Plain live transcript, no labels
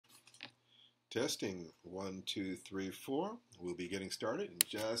Testing 1, 2, 3, 4. We'll be getting started in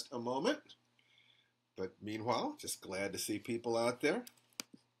just a moment. But meanwhile, just glad to see people out there.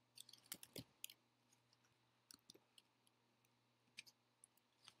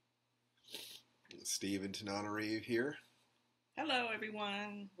 Steve and Tananarive here. Hello,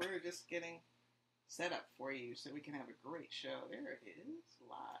 everyone. We're just getting set up for you so we can have a great show. There it is,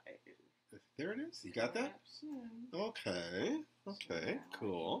 live. There it is. You got that? Okay. Okay. So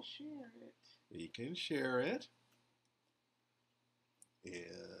cool. Share it. We can share it.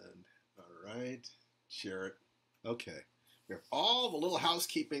 And, all right. Share it. Okay. We have all the little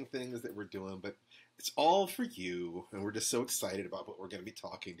housekeeping things that we're doing, but it's all for you. And we're just so excited about what we're going to be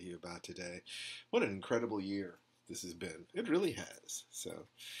talking to you about today. What an incredible year this has been. It really has. So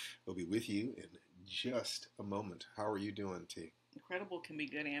we'll be with you in just a moment. How are you doing, T? Incredible can be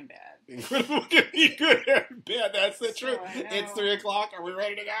good and bad. Incredible can be good and bad. That's the truth. It's 3 o'clock. Are we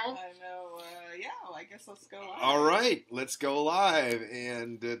ready to go? I know. Yeah, well, I guess let's go live. All right. Let's go live.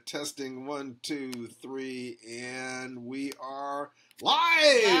 And testing 1, 2, 3. And we are live.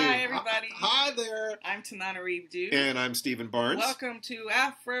 Hi, everybody. Hi there. I'm Tananarive Dude. And I'm Stephen Barnes. Welcome to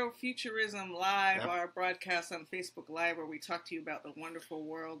Afrofuturism Live, our broadcast on Facebook Live, where we talk to you about the wonderful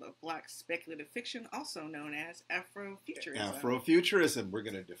world of Black speculative fiction, also known as Afrofuturism. Afrofuturism. We're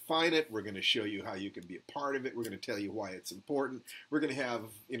going to define it. We're going to show you how you can be a part of it. We're going to tell you why it's important. We're going to have,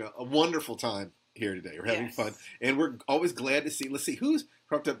 a wonderful time here today. We're having fun. And we're always glad to see. Let's see who's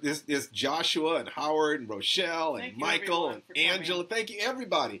hooked up. There's Joshua and Howard and Rochelle and Michael and Angela. Thank you,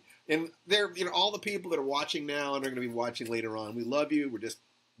 everybody. And they're, all the people that are watching now and are going to be watching later on. We love you. We're just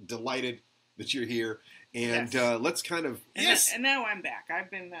delighted that you're here. And let's kind of and now I'm back.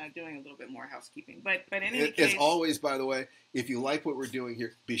 I've been doing a little bit more housekeeping, but in any case, as always, by the way, if you like what we're doing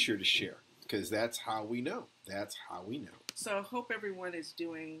here, be sure to share, because that's how we know. That's how we know. So hope everyone is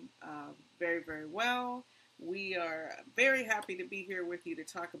doing very, very well. We are very happy to be here with you to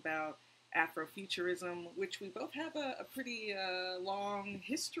talk about Afrofuturism, which we both have a pretty long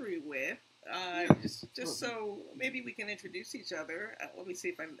history with. Just so maybe we can introduce each other. Let me see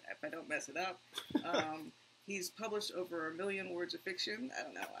if I don't mess it up. He's published over 1 million words of fiction. I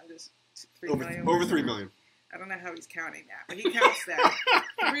don't know. Over 3 million. I don't know how he's counting that, but he counts that.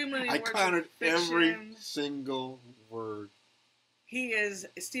 3 million words of fiction. I counted every single word.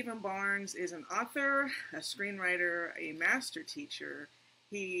 Stephen Barnes is an author, a screenwriter, a master teacher.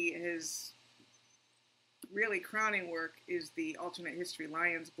 His really crowning work is the alternate history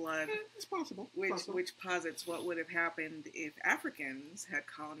Lion's Blood. It's possible. Which posits what would have happened if Africans had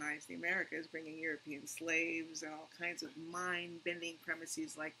colonized the Americas, bringing European slaves and all kinds of mind-bending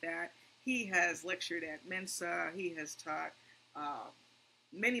premises like that. He has lectured at Mensa. He has taught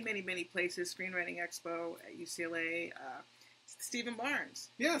many, many, many places. Screenwriting Expo at UCLA. Stephen Barnes.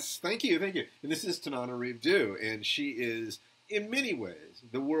 Yes, thank you. And this is Tananarive Due, and she is, in many ways,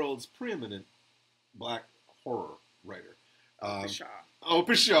 the world's preeminent Black horror writer.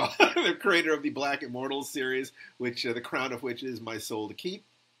 Oprah Shaw, the creator of the Black Immortals series, which the crown of which is My Soul to Keep,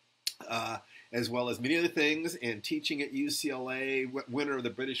 as well as many other things, and teaching at UCLA, winner of the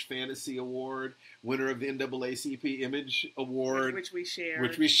British Fantasy Award, winner of the NAACP Image Award, which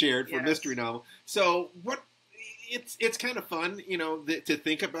we shared for mystery novel. So it's kind of fun, to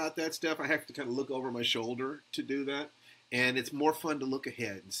think about that stuff. I have to kind of look over my shoulder to do that. And it's more fun to look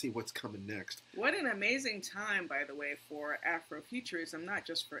ahead and see what's coming next. What an amazing time, by the way, for Afrofuturism, not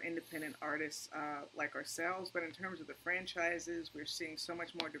just for independent artists like ourselves, but in terms of the franchises. We're seeing so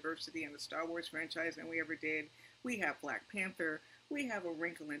much more diversity in the Star Wars franchise than we ever did. We have Black Panther. We have A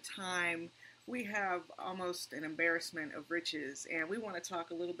Wrinkle in Time. We have almost an embarrassment of riches. And we want to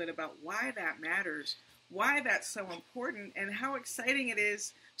talk a little bit about why that matters, why that's so important, and how exciting it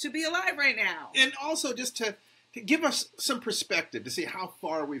is to be alive right now. And also just to give us some perspective to see how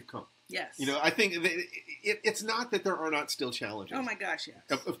far we've come. Yes. I think it's not that there are not still challenges. Oh my gosh,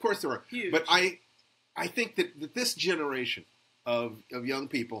 yes. Of course there are. Huge. But I think that this generation of young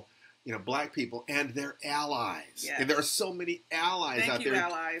people, Black people, and their allies, and there are so many allies out there.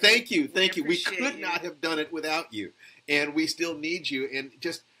 Allies. Thank you. We could not have done it without you, and we still need you. And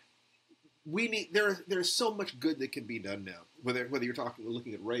just there's so much good that can be done now. Whether you're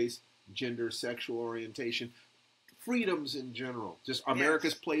looking at race, gender, sexual orientation, freedoms in general, just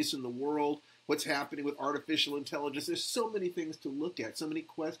America's place in the world, what's happening with artificial intelligence. There's so many things to look at, so many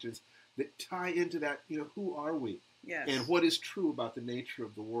questions that tie into that, who are we? Yes. And what is true about the nature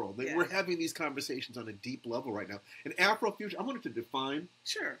of the world. Yes. We're having these conversations on a deep level right now. And Afrofuturism, I wanted to define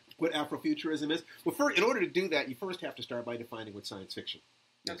what Afrofuturism is. Well, first, in order to do that, you first have to start by defining what science fiction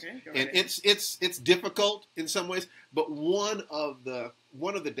Okay, go And ahead. it's difficult in some ways, but one of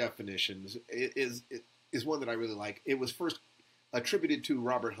the definitions is one that I really like. It was first attributed to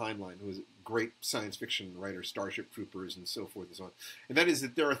Robert Heinlein, who was a great science fiction writer, Starship Troopers, and so forth and so on. And that is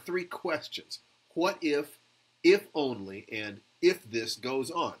that there are three questions: what if only, and if this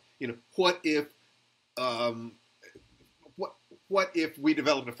goes on. What if um, what if we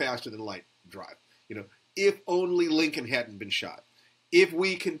developed a faster than light drive? If only Lincoln hadn't been shot. If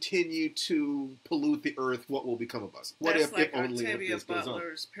we continue to pollute the earth, what will become of us? What That's if like only Octavia if this goes on?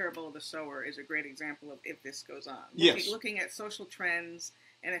 Butler's Parable of the Sower is a great example of if this goes on. Yes. Looking at social trends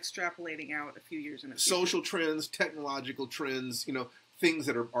and extrapolating out a few years in the future. Social trends, technological trends, things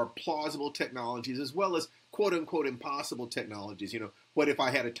that are plausible technologies, as well as quote-unquote impossible technologies. What if I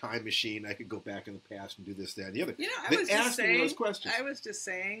had a time machine? I could go back in the past and do this, that, and the other. I was just asking saying, those questions. I was just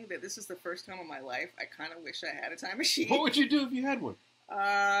saying that this is the first time in my life I kind of wish I had a time machine. What would you do if you had one?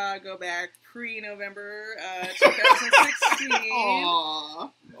 Go back pre-November 2016,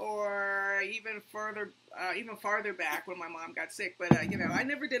 Aww. or even farther back when my mom got sick. But I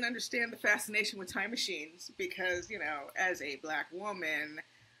never did understand the fascination with time machines because as a black woman,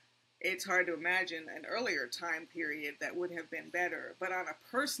 it's hard to imagine an earlier time period that would have been better. But on a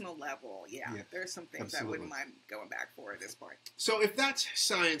personal level, there's some things absolutely. I wouldn't mind going back for at this point. So if that's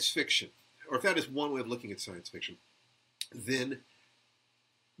science fiction, or if that is one way of looking at science fiction, then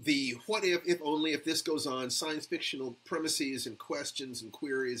the what if only, if this goes on, science fictional premises and questions and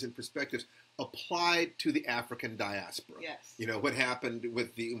queries and perspectives applied to the African diaspora. Yes. What happened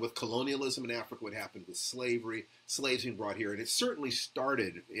with colonialism in Africa, what happened with slavery, slaves being brought here, and it certainly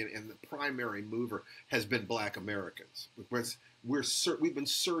started, and the primary mover has been Black Americans. We've been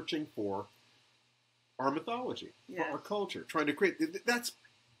searching for our mythology, for our culture, trying to create. That's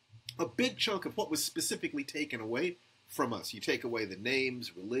a big chunk of what was specifically taken away from us. You take away the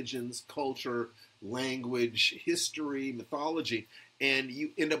names, religions, culture, language, history, mythology, and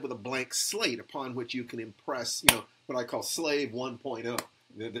you end up with a blank slate upon which you can impress, what I call Slave 1.0,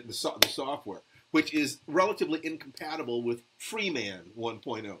 the software, which is relatively incompatible with Freeman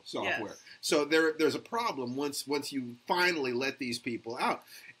 1.0 software. Yes. So there's a problem once you finally let these people out.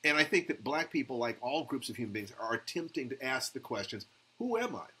 And I think that black people, like all groups of human beings, are attempting to ask the questions: who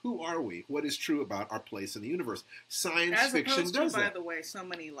am I? Who are we? What is true about our place in the universe? Science fiction does that. As opposed to, by the way, so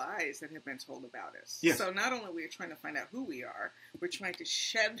many lies that have been told about us. Yes. So not only are we trying to find out who we are, we're trying to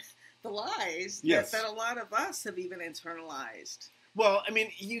shed the lies that a lot of us have even internalized. Well, I mean,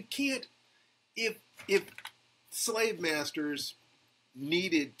 you can't... If slave masters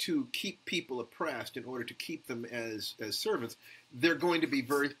needed to keep people oppressed in order to keep them as servants, they're going to be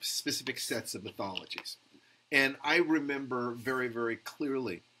very specific sets of mythologies. And I remember very, very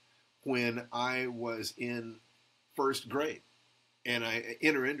clearly when I was in first grade, and I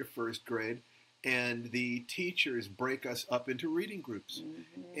enter into first grade, and the teachers break us up into reading groups.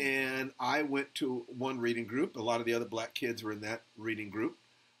 Mm-hmm. And I went to one reading group. A lot of the other black kids were in that reading group.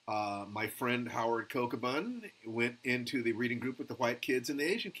 My friend Howard Kokobun went into the reading group with the white kids and the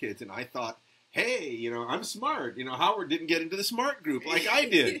Asian kids, and I thought, hey, I'm smart. Howard didn't get into the smart group like I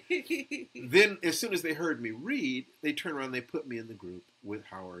did. Then, as soon as they heard me read, they turned around and they put me in the group with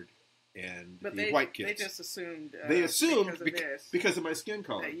Howard and the white kids. They just assumed. They assumed because of my skin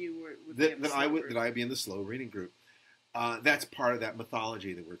color that you would that I would be in the slow reading group. That's part of that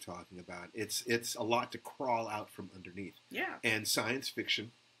mythology that we're talking about. It's a lot to crawl out from underneath. Yeah. And science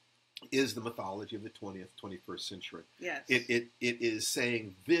fiction is the mythology of the 20th, 21st century. Yes. It is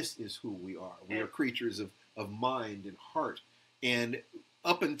saying this is who we are. We are creatures of mind and heart. And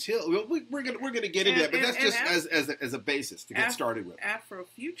up until we're gonna get into that, but that's just as a basis to get started with.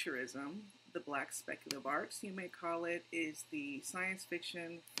 Afrofuturism, the black speculative arts, you may call it, is the science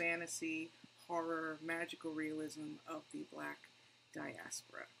fiction, fantasy, horror, magical realism of the black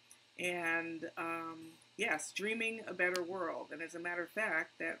diaspora. And yes, dreaming a better world. And as a matter of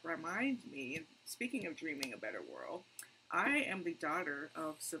fact, that reminds me, and speaking of dreaming a better world, I am the daughter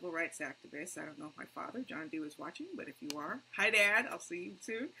of civil rights activists. I don't know if my father, John Dew, is watching, but if you are, hi, Dad. I'll see you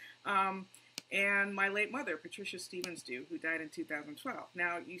soon. And my late mother, Patricia Stevens Dew, who died in 2012.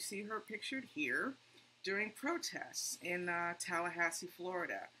 Now, you see her pictured here during protests in Tallahassee,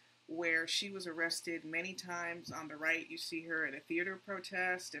 Florida, where she was arrested many times. On the right, you see her at a theater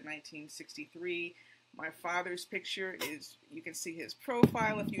protest in 1963. My father's picture is, you can see his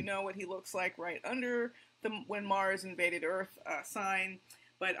profile if you know what he looks like, right under the "When Mars Invaded Earth" sign.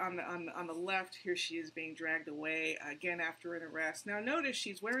 But on the left, here she is being dragged away, again after an arrest. Now notice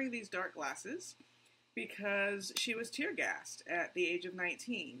she's wearing these dark glasses because she was tear gassed at the age of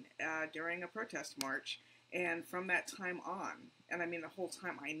 19 during a protest march. And from that time on, and I mean the whole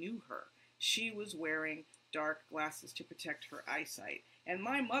time I knew her, she was wearing dark glasses to protect her eyesight. And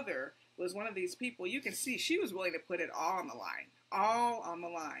my mother was one of these people, you can see she was willing to put it all on the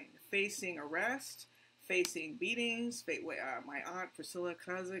line, facing arrest, facing beatings. My aunt Priscilla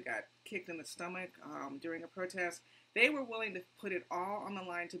Kaza got kicked in the stomach during a protest. They were willing to put it all on the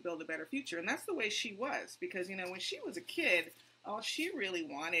line to build a better future. And that's the way she was. Because, you know, when she was a kid, all she really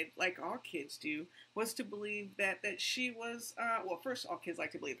wanted, like all kids do, was to believe that she was, well, first, all kids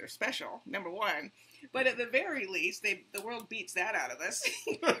like to believe they're special, number one. But at the very least, the world beats that out of us.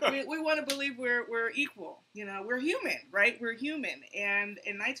 we want to believe we're equal. You know, we're human, right? We're human. And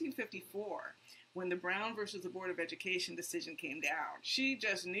in 1954, when the Brown versus the Board of Education decision came down, she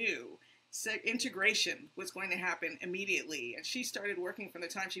just knew integration was going to happen immediately. And she started working from the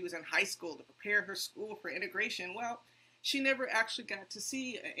time she was in high school to prepare her school for integration. Well, she never actually got to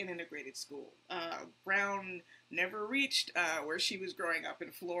see an integrated school. Brown never reached where she was growing up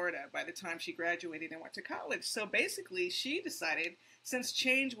in Florida by the time she graduated and went to college. So basically, she decided, since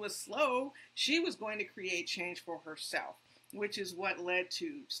change was slow, she was going to create change for herself, which is what led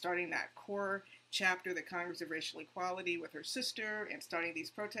to starting that core chapter, the Congress of Racial Equality, with her sister and starting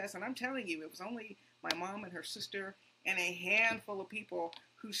these protests. And I'm telling you, it was only my mom and her sister and a handful of people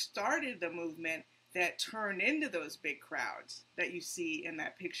who started the movement that turned into those big crowds that you see in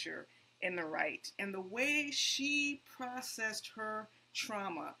that picture in the right. And the way she processed her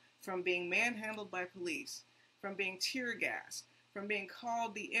trauma from being manhandled by police, from being tear gassed, from being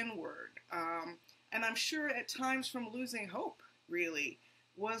called the N-word, and I'm sure at times from losing hope, really,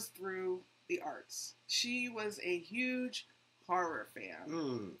 was through the arts. She was a huge horror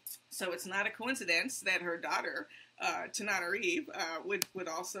fan. So it's not a coincidence that her daughter, Tanana Reeve, would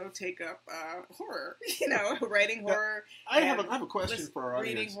also take up horror, you know, writing horror. I have a question for our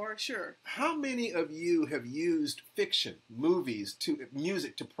audience. Reading horror, sure. How many of you have used fiction, movies,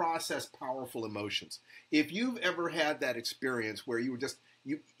 music to process powerful emotions? If you've ever had that experience where you were just,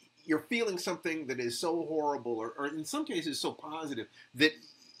 you're feeling something that is so horrible, or in some cases so positive, that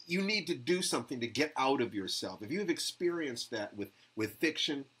you need to do something to get out of yourself. If you've experienced that with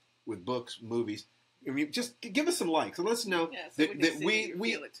fiction, with books, movies, I mean, just give us some likes and let us know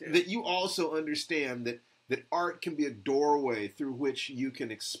that you also understand that art can be a doorway through which you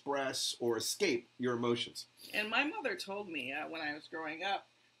can express or escape your emotions. And my mother told me when I was growing up,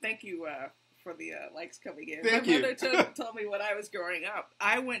 thank you for the likes coming in. Thank my you. mother told me when I was growing up,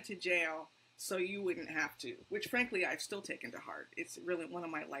 I went to jail so you wouldn't have to, which frankly I've still taken to heart. It's really one of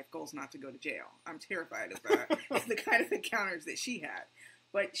my life goals not to go to jail. I'm terrified of the kind of encounters that she had.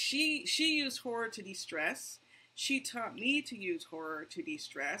 But she used horror to de-stress. She taught me to use horror to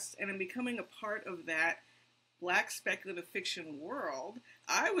de-stress. And in becoming a part of that Black speculative fiction world,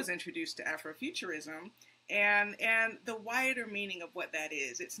 I was introduced to Afrofuturism and the wider meaning of what that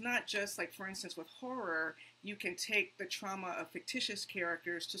is. It's not just like, for instance, with horror, you can take the trauma of fictitious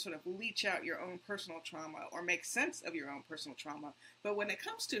characters to sort of leach out your own personal trauma or make sense of your own personal trauma. But when it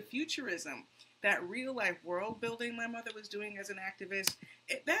comes to futurism, that real-life world building my mother was doing as an activist,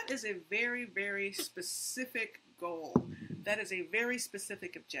 that is a very, very specific goal. That is a very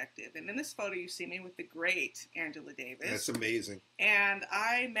specific objective. And in this photo, you see me with the great Angela Davis. That's amazing. And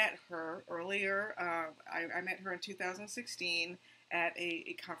I met her earlier. I met her in 2016 at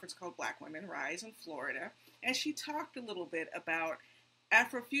a conference called Black Women Rise in Florida. And she talked a little bit about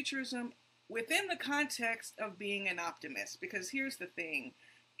Afrofuturism within the context of being an optimist. Because here's the thing.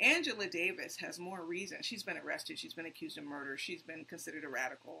 Angela Davis has more reason. She's been arrested. She's been accused of murder. She's been considered a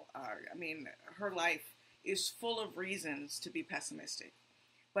radical. I mean, her life is full of reasons to be pessimistic.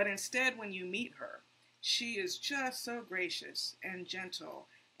 But instead, when you meet her, she is just so gracious and gentle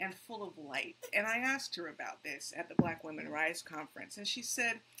and full of light. And I asked her about this at the Black Women Rise conference, and she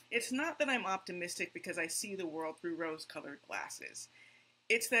said, it's not that I'm optimistic because I see the world through rose-colored glasses.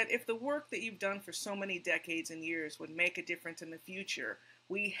 It's that if the work that you've done for so many decades and years would make a difference in the future,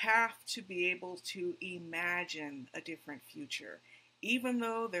 we have to be able to imagine a different future, even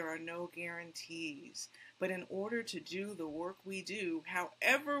though there are no guarantees. But in order to do the work we do,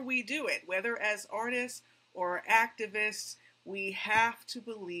 however we do it, whether as artists or activists, we have to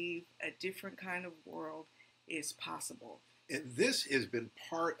believe a different kind of world is possible. And this has been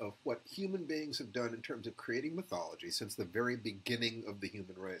part of what human beings have done in terms of creating mythology since the very beginning of the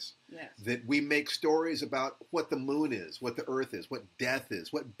human race. Yes. That we make stories about what the moon is, what the earth is, what death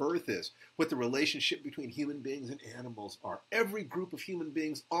is, what birth is, what the relationship between human beings and animals are. Every group of human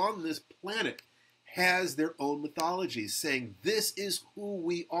beings on this planet has their own mythologies saying this is who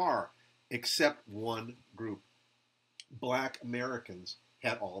we are, except one group. Black Americans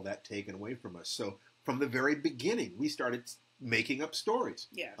had all that taken away from us. So from the very beginning, we started making up stories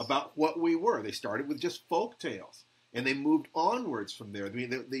Yes. about what we were. They started with just folk tales, and they moved onwards from there. I mean,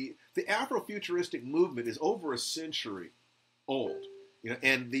 the Afrofuturistic movement is over a century old.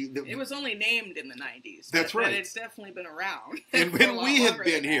 And it was only named in the 90s. That's right. But it's definitely been around. And we have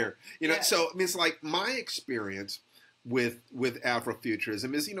been here. Yes. So I mean, it's like my experience with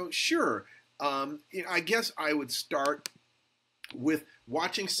Afrofuturism is, sure. I guess I would start with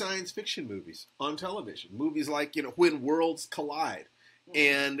watching science fiction movies on television. Movies like, When Worlds Collide.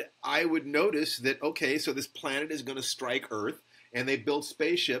 And I would notice that, okay, so this planet is going to strike Earth, and they build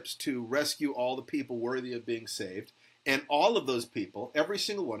spaceships to rescue all the people worthy of being saved. And all of those people, every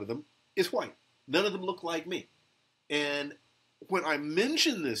single one of them, is white. None of them look like me. And when I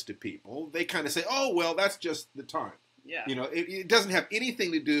mention this to people, they kind of say, oh, well, that's just the time. Yeah. It doesn't have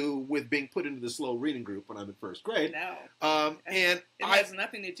anything to do with being put into the slow reading group when I'm in first grade. No. And it has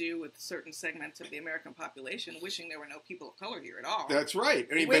nothing to do with certain segments of the American population wishing there were no people of color here at all. That's right.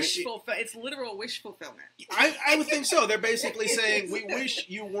 It's literal wish fulfillment. I would think so. They're basically saying, we wish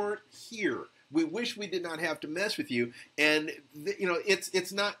you weren't here. We wish we did not have to mess with you. And,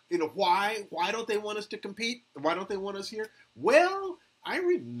 it's not, why don't they want us to compete? Why don't they want us here? Well, I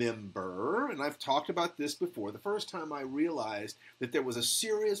remember, and I've talked about this before, the first time I realized that there was a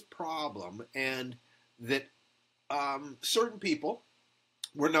serious problem and that certain people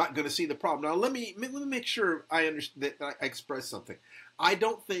were not going to see the problem. Now, let me make sure I understand that I express something. I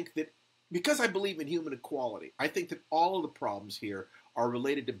don't think that, because I believe in human equality, I think that all of the problems here are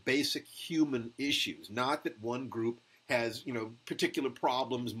related to basic human issues, not that one group has, particular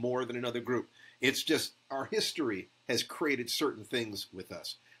problems more than another group. It's just our history has created certain things with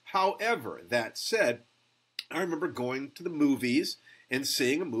us. However, that said, I remember going to the movies and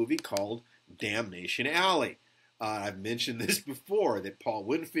seeing a movie called Damnation Alley. I've mentioned this before, that Paul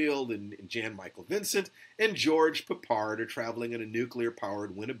Winfield and Jan Michael Vincent and George Peppard are traveling in a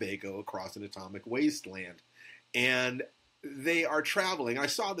nuclear-powered Winnebago across an atomic wasteland. And they are traveling. I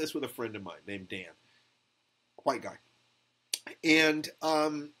saw this with a friend of mine named Dan, white guy. And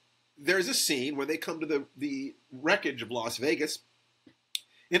there's a scene where they come to the wreckage of Las Vegas,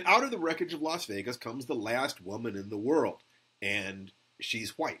 and out of the wreckage of Las Vegas comes the last woman in the world, and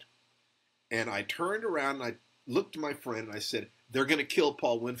she's white. And I turned around and I looked to my friend and I said, they're going to kill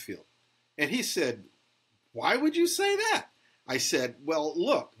Paul Winfield. And he said, why would you say that? I said, well,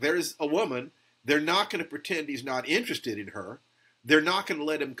 look, there's a woman. They're not going to pretend he's not interested in her. They're not going to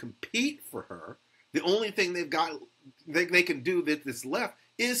let him compete for her. The only thing they can do that's left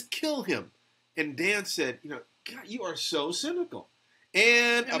is kill him. And Dan said, God, you are so cynical.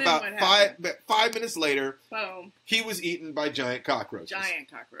 And about 5 minutes later, boom, he was eaten by giant cockroaches.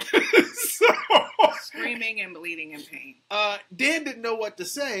 So, screaming and bleeding in pain. Dan didn't know what to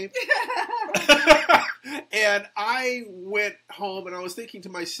say. And I went home and I was thinking to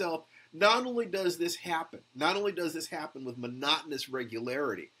myself, not only does this happen with monotonous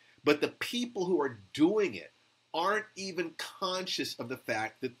regularity, but the people who are doing it aren't even conscious of the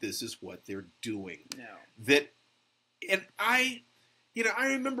fact that this is what they're doing. No. And I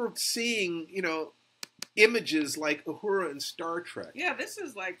remember seeing, images like Uhura in Star Trek. Yeah, this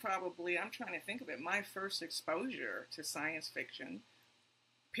is like probably, I'm trying to think of it, my first exposure to science fiction,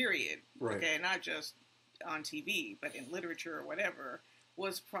 period. Right. Okay, not just on TV, but in literature or whatever,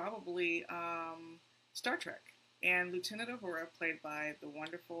 was probably Star Trek. And Lieutenant Uhura, played by the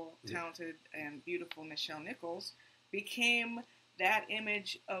wonderful, talented, and beautiful Nichelle Nichols, became that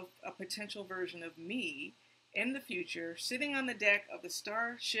image of a potential version of me in the future, sitting on the deck of the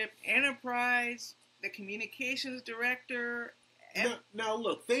Starship Enterprise, the communications director. Now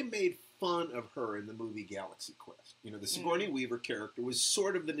look, they made fun of her in the movie Galaxy Quest. The Sigourney Weaver character was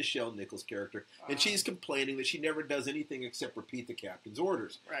sort of the Nichelle Nichols character, and she's complaining that she never does anything except repeat the captain's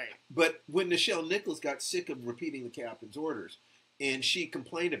orders. Right. But when Nichelle Nichols got sick of repeating the captain's orders, and she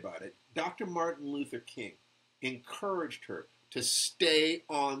complained about it, Dr. Martin Luther King encouraged her to stay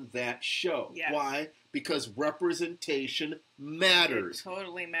on that show. Yes. Why? Because representation matters. It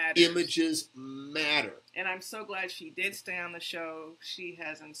totally matters. Images matter. And I'm so glad she did stay on the show. She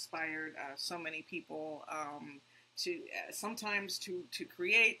has inspired so many people to sometimes to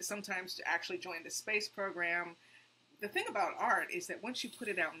create, sometimes to actually join the space program. The thing about art is that once you put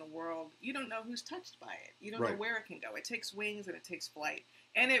it out in the world, you don't know who's touched by it. You don't know where it can go. It takes wings and it takes flight.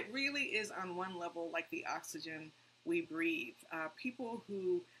 And it really is on one level like the oxygen we breathe. People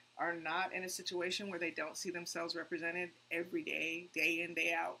who are not in a situation where they don't see themselves represented every day, day in,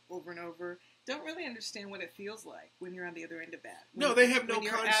 day out, over and over, don't really understand what it feels like when you're on the other end of that. They have no concept. When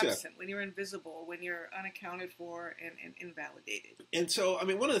you're absent, when you're invisible, when you're unaccounted for and invalidated. And so,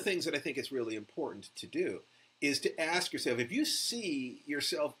 one of the things that I think is really important to do is to ask yourself, if you see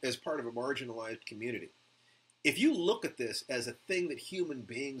yourself as part of a marginalized community, if you look at this as a thing that human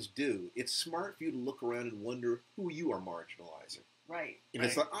beings do, it's smart for you to look around and wonder who you are marginalizing. Right. And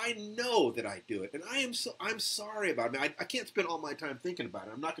it's like, I know that I do it, and I'm sorry about it. I mean, I can't spend all my time thinking about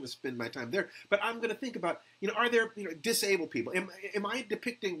it. I'm not going to spend my time there, but I'm going to think about, are there disabled people? Am I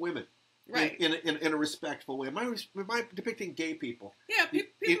depicting women? Right. In a respectful way. Am I depicting gay people? Yeah,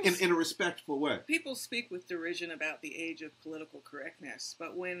 in a respectful way. People speak with derision about the age of political correctness,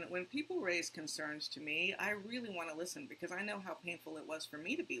 but when people raise concerns to me, I really want to listen, because I know how painful it was for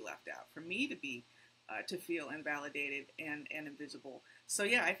me to be left out, for me to be to feel invalidated and invisible. So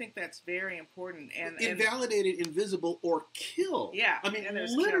yeah, I think that's very important. And invalidated, invisible, or killed. Yeah, I mean,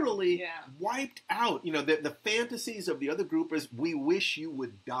 literally wiped out. The fantasies of the other group is, we wish you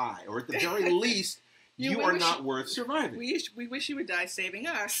would die, or at the very least, you are not worth surviving. We wish you would die saving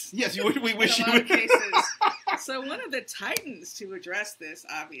us. Yes, we wish you would. Cases. So one of the titans to address this,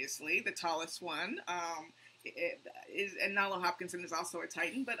 obviously, the tallest one, and Nala Hopkinson is also a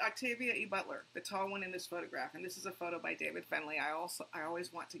titan, but Octavia E. Butler, the tall one in this photograph, and this is a photo by David Findlay. I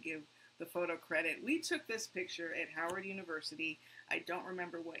always want to give the photo credit. We took this picture at Howard University. I don't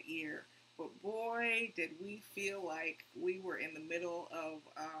remember what year, but boy, did we feel like we were in the middle of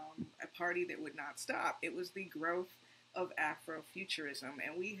a party that would not stop. It was the growth of Afrofuturism,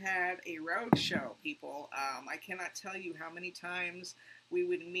 and we had a road show, people. I cannot tell you how many times we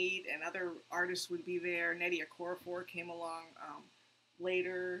would meet, and other artists would be there. Nnedi Okorafor came along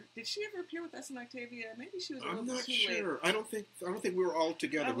later. Did she ever appear with us in Octavia? Maybe she was a little too late. I'm not sure. I don't think we were all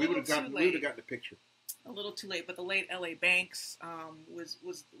together. We would have gotten a picture. A little too late, but the late L.A. Banks was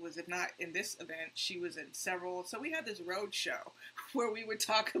if not in this event, she was in several. So we had this road show where we would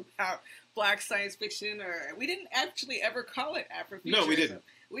talk about Black science fiction, or we didn't actually ever call it Afrofuturism. No, we didn't.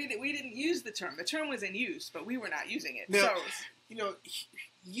 We didn't use the term. The term was in use, but we were not using it. Now,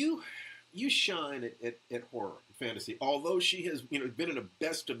 you shine at horror and fantasy, although she has been in a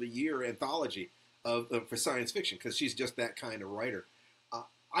best of the year anthology for science fiction, because she's just that kind of writer.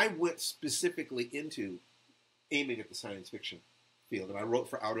 I went specifically into aiming at the science fiction field, and I wrote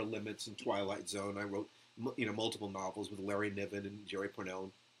for Outer Limits and Twilight Zone. I wrote multiple novels with Larry Niven and Jerry Pournelle,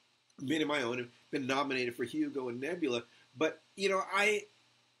 made it my own, and been nominated for Hugo and Nebula. But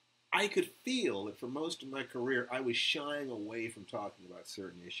I could feel that for most of my career, I was shying away from talking about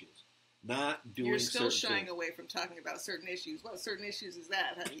certain issues. Not doing. You're still certain shying things. away from talking about certain issues. What certain issues is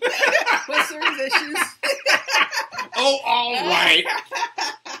that, honey? What certain issues? Oh, all right.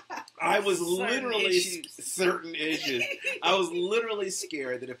 I was certain issues. I was literally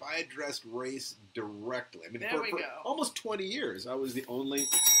scared that if I addressed race directly, I mean, for almost 20 years, I was the only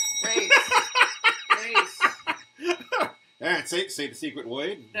race. Yeah, say the secret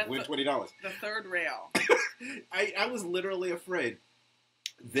way and win $20. The third rail. I was literally afraid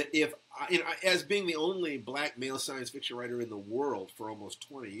that if as being the only black male science fiction writer in the world for almost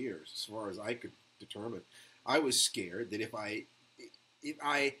 20 years, as far as I could determine, I was scared that if I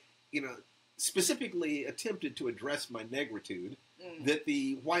specifically attempted to address my negritude, that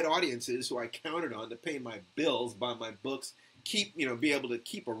the white audiences who I counted on to pay my bills, buy my books, be able to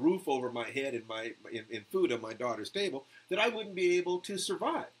keep a roof over my head and food on my daughter's table, that I wouldn't be able to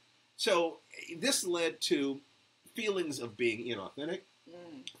survive. So this led to feelings of being inauthentic,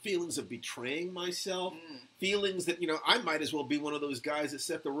 feelings of betraying myself, feelings that, I might as well be one of those guys that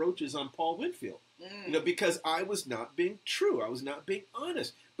set the roaches on Paul Winfield, because I was not being true. I was not being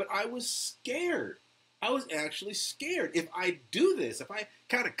honest, but I was scared. I was actually scared. If I do this, if I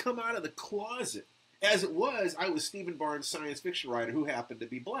kind of come out of the closet, as it was, I was Stephen Barnes' science fiction writer who happened to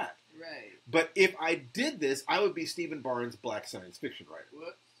be black. Right. But if I did this, I would be Stephen Barnes' black science fiction writer.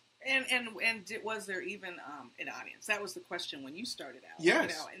 Whoops. And was there even an audience? That was the question when you started out.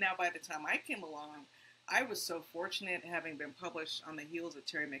 Yes. And now by the time I came along, I was so fortunate, having been published on the heels of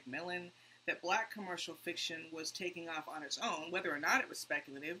Terry McMillan, that black commercial fiction was taking off on its own, whether or not it was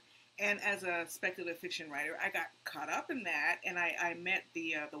speculative. And as a speculative fiction writer, I got caught up in that, and I met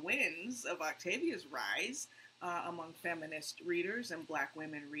the winds of Octavia's rise among feminist readers and black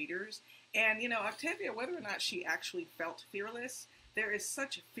women readers. And, Octavia, whether or not she actually felt fearless, there is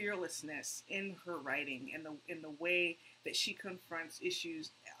such fearlessness in her writing, in the way that she confronts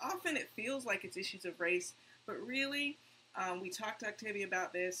issues. Often it feels like it's issues of race, but really, we talked to Octavia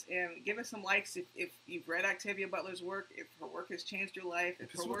about this, and give us some likes if you've read Octavia Butler's work, if her work has changed your life,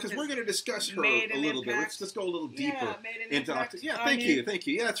 if her work has we're going to discuss her made a little bit. Let's go a little deeper into Octavia. Yeah, thank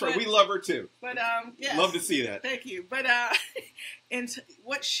you. Yeah, that's right. We love her too. But yes, love to see that. Thank you. But and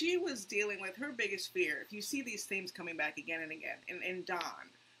what she was dealing with, her biggest fear, if you see these themes coming back again and again, in Dawn.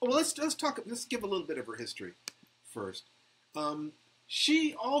 Well, let's talk. Let's give a little bit of her history. first.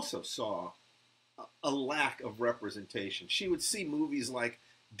 She also saw a lack of representation. She would see movies like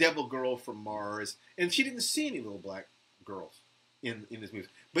Devil Girl from Mars, and she didn't see any little black girls in this movie.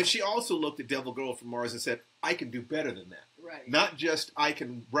 But she also looked at Devil Girl from Mars and said, I can do better than that. Right. Not just I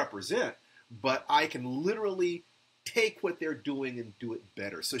can represent, but I can literally take what they're doing and do it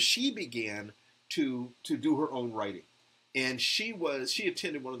better. So she began to do her own writing. And she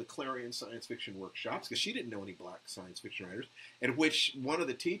attended one of the Clarion science fiction workshops because she didn't know any black science fiction writers, at which one of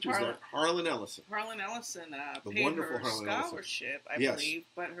the teachers there, Harlan Ellison. Harlan Ellison the paid wonderful her Harlan scholarship, I believe,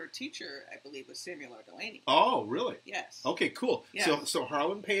 but her teacher, I believe, was Samuel R. Delaney. Oh, really? Yes. Okay, cool. Yeah. So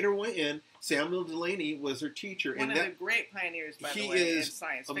Harlan paid her way in. Samuel Delaney was her teacher. One of the great pioneers, by the way, in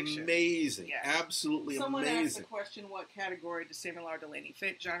science fiction. Amazing. Yeah. Absolutely Someone amazing. asked the question, what category does Samuel R. Delaney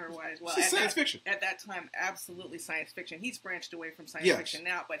fit genre-wise? Well, science fiction. At that time, absolutely science fiction. He's branched away from science Yes. fiction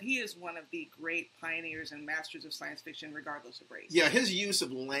now, but he is one of the great pioneers and masters of science fiction, regardless of race. Yeah, his use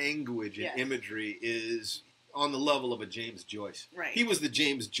of language and Yes. imagery is on the level of a James Joyce. Right. He was the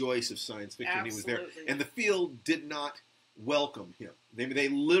James Joyce of science fiction. Absolutely. He was there. And the field did not welcome him. They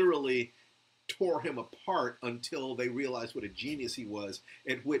literally tore him apart until they realized what a genius he was,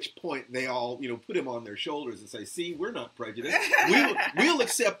 at which point they all, put him on their shoulders and say, see, we're not prejudiced. We'll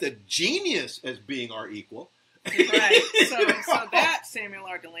accept a genius as being our equal. Right. So that Samuel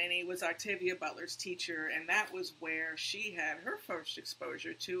R. Delaney was Octavia Butler's teacher, and that was where she had her first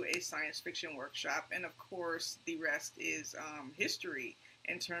exposure to a science fiction workshop. And of course, the rest is history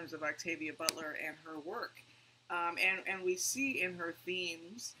in terms of Octavia Butler and her work. And we see in her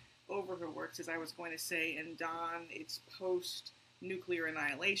themes over her works, as I was going to say, in Dawn, it's post-nuclear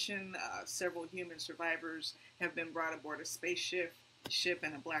annihilation. Several human survivors have been brought aboard a spaceship,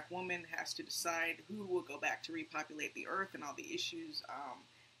 and a black woman has to decide who will go back to repopulate the Earth and all the issues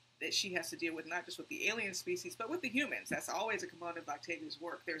that she has to deal with, not just with the alien species, but with the humans. That's always a component of Octavia's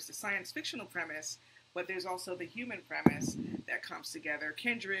work. There's the science fictional premise, but there's also the human premise that comes together.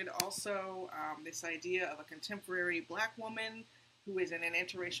 Kindred also, this idea of a contemporary black woman who is in an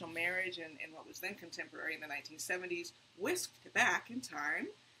interracial marriage in what was then contemporary in the 1970s, whisked back in time,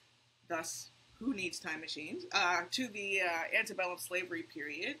 thus who needs time machines, to the antebellum slavery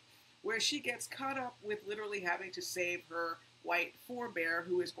period, where she gets caught up with literally having to save her white forebear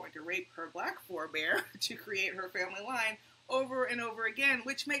who is going to rape her black forebear to create her family line over and over again,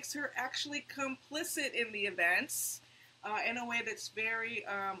 which makes her actually complicit in the events in a way that's very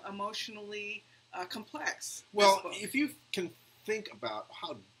emotionally complex. Well, if you can think about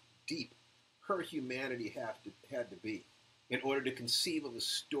how deep her humanity had to be in order to conceive of a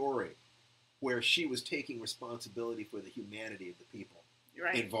story where she was taking responsibility for the humanity of the people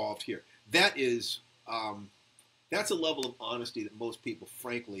involved here. That is, that's a level of honesty that most people,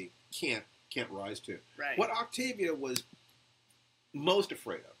 frankly, can't rise to. Right. What Octavia was most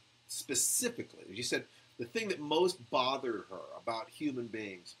afraid of, specifically, as you said, the thing that most bothered her about human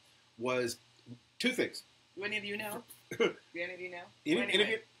beings was two things. Do any of you know? Do any of you know?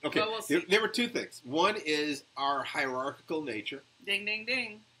 Anyway. Okay. Well, we'll see. There were two things. One is our hierarchical nature. Ding, ding,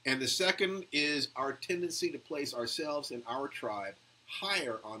 ding. And the second is our tendency to place ourselves and our tribe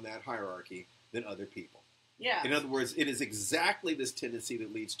higher on that hierarchy than other people. Yeah. In other words, it is exactly this tendency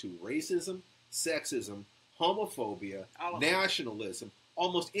that leads to racism, sexism, homophobia, nationalism,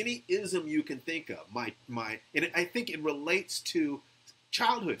 almost any ism you can think of. And I think it relates to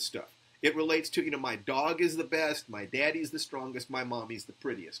childhood stuff. It relates to, my dog is the best, my daddy's the strongest, my mommy's the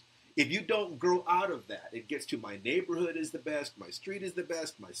prettiest. If you don't grow out of that, it gets to my neighborhood is the best, my street is the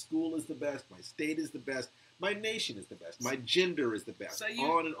best, my school is the best, my state is the best, my nation is the best, my gender is the best, so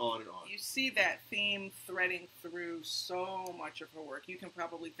on and on and on. You see that theme threading through so much of her work. You can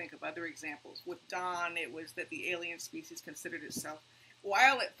probably think of other examples. With Dawn, it was that the alien species considered itself,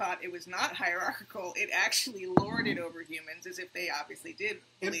 while it thought it was not hierarchical, it actually lorded over humans, as if they obviously did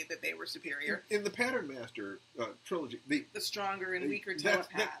believe that they were superior. In the Pattern Master trilogy, the stronger and weaker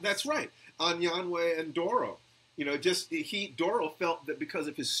telepaths. That's right. Anyanwe and Doro. Doro felt that because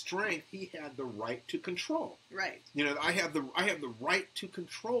of his strength, he had the right to control. Right. I have the right to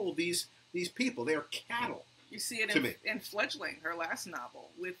control these people. They are cattle. You see it in Fledgling, her last novel,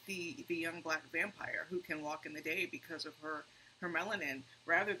 with the young black vampire who can walk in the day because of her melanin,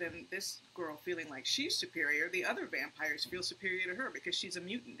 rather than this girl feeling like she's superior. The other vampires feel superior to her because she's a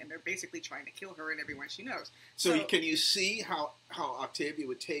mutant, and they're basically trying to kill her and everyone she knows. So can you see how Octavia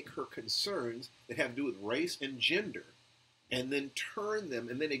would take her concerns that have to do with race and gender and then turn them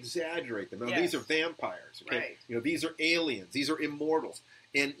and then exaggerate them? Now, yes. These are vampires. Okay? Right. These are aliens. These are immortals.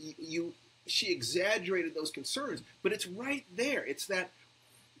 And she exaggerated those concerns, but it's right there. It's that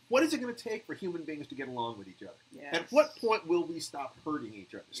what is it going to take for human beings to get along with each other? Yes. At what point will we stop hurting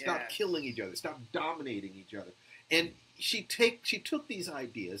each other, stop Yes. killing each other, stop dominating each other? And she took these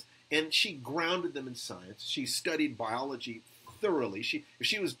ideas and she grounded them in science. She studied biology thoroughly. If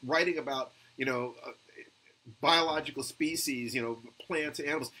she was writing about, biological species, plants,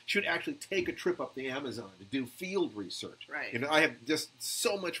 animals, she would actually take a trip up the Amazon to do field research. Right. I have just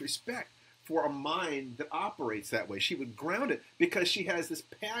so much respect for a mind that operates that way. She would ground it because she has this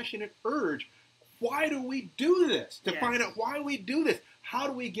passionate urge. Why do we do this? To find out why we do this. How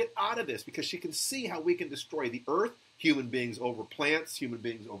do we get out of this? Because she can see how we can destroy the earth, human beings over plants, human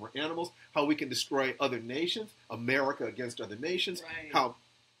beings over animals, how we can destroy other nations, America against other nations, how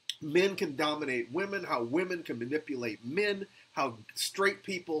men can dominate women, how women can manipulate men, how straight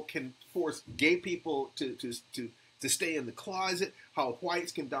people can force gay people to stay in the closet, how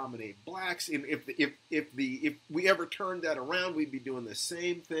whites can dominate blacks. And if we ever turned that around, we'd be doing the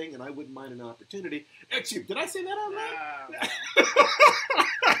same thing, and I wouldn't mind an opportunity. Actually, did I say that all right?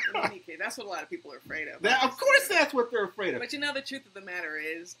 In any case, that's what a lot of people are afraid of. Of course that's what they're afraid of. But the truth of the matter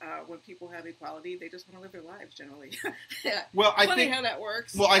is, when people have equality, they just want to live their lives, generally. Well, I Funny think how that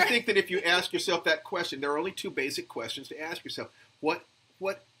works. Well, I think that if you ask yourself that question, there are only two basic questions to ask yourself. What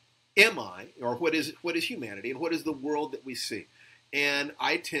am I, or what is humanity, and what is the world that we see? And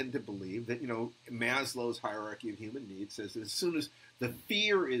I tend to believe that, Maslow's hierarchy of human needs says that as soon as the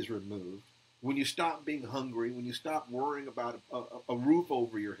fear is removed, when you stop being hungry, when you stop worrying about a roof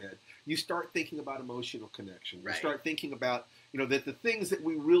over your head, you start thinking about emotional connection. You start thinking about, that the things that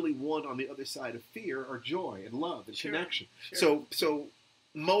we really want on the other side of fear are joy and love and connection. Sure. So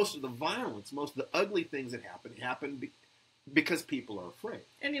most of the violence, most of the ugly things that happen because people are afraid.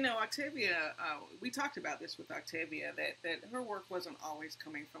 And Octavia, we talked about this with Octavia, that her work wasn't always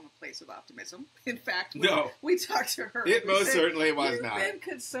coming from a place of optimism. In fact, we talked to her. It most certainly was not. You've been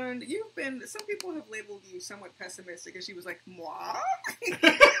concerned. Some people have labeled you somewhat pessimistic, and she was like, moi?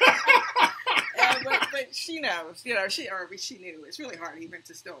 But she knows, she knew. It's really hard even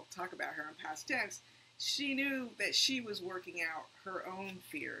to still talk about her in past tense. She knew that she was working out her own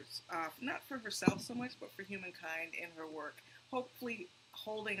fears, not for herself so much, but for humankind in her work, hopefully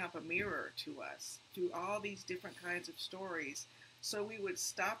holding up a mirror to us through all these different kinds of stories, so we would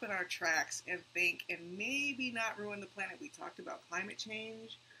stop in our tracks and think and maybe not ruin the planet. We talked about climate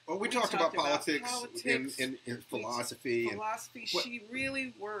change. Well, we talked about politics and philosophy. She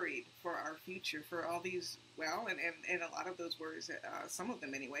really worried for our future, for all these, and a lot of those worries, some of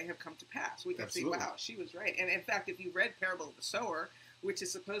them anyway, have come to pass. We can see, wow, she was right. And in fact, if you read Parable of the Sower, which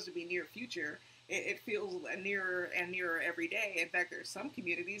is supposed to be near future, it feels nearer and nearer every day. In fact, there are some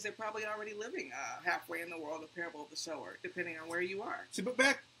communities that are probably already living halfway in the world of Parable of the Sower, depending on where you are. So,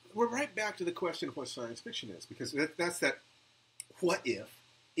 we're right back to the question of what science fiction is, because that's that what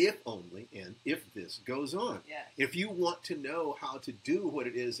if only, and if this goes on. Yes. If you want to know how to do what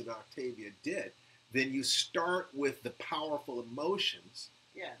it is that Octavia did, then you start with the powerful emotions.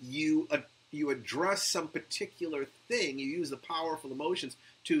 Yes. You address some particular thing. You use the powerful emotions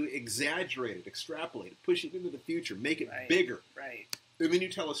to exaggerate it, extrapolate it, push it into the future, make it bigger. Right. And then you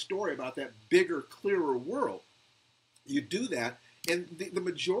tell a story about that bigger, clearer world. You do that, and the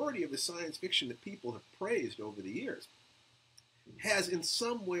majority of the science fiction that people have praised over the years has in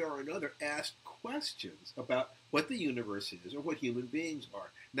some way or another asked questions about what the universe is or what human beings are.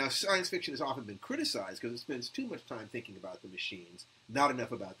 Now, science fiction has often been criticized because it spends too much time thinking about the machines, not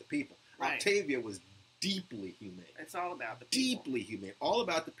enough about the people. Right. Octavia was deeply humane. It's all about the people. Deeply humane. All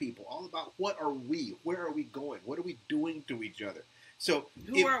about the people. All about what are we? Where are we going? What are we doing to each other? So,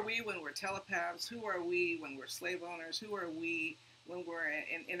 who are we when we're telepaths? Who are we when we're slave owners? Who are we when we're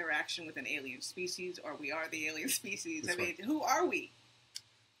in interaction with an alien species, or we are the alien species? That's right. Who are we?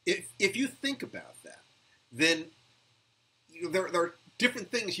 If you think about that, then there are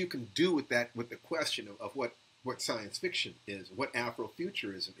different things you can do with that, with the question of what science fiction is, what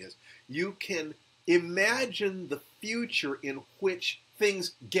Afrofuturism is. You can imagine the future in which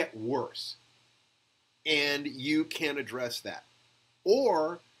things get worse, and you can address that.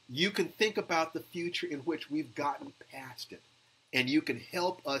 Or you can think about the future in which we've gotten past it, and you can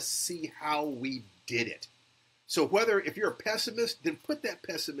help us see how we did it. So if you're a pessimist, then put that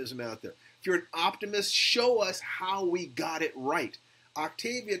pessimism out there. If you're an optimist, show us how we got it right.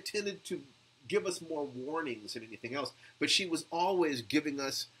 Octavia tended to give us more warnings than anything else, but she was always giving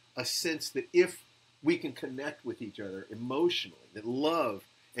us a sense that if we can connect with each other emotionally, that love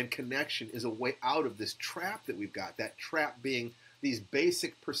and connection is a way out of this trap that we've got, that trap being these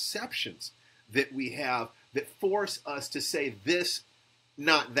basic perceptions that we have that force us to say this,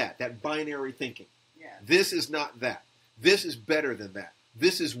 not that binary thinking. Yeah. This is not that. This is better than that.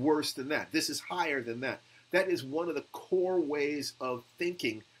 this is worse than that. This is higher than that. That is one of the core ways of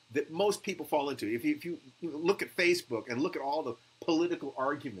thinking that most people fall into. If you look at Facebook and look at all the political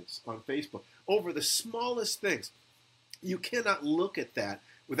arguments on Facebook over the smallest things, you cannot look at that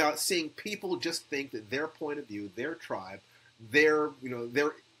without seeing people just think that their point of view, their tribe, their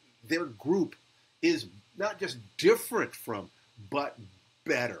group is not just different from, but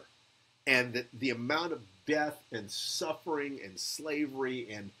better. And that the amount of death and suffering and slavery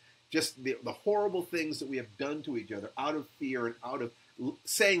and just the horrible things that we have done to each other out of fear and out of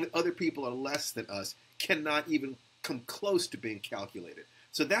saying that other people are less than us cannot even come close to being calculated.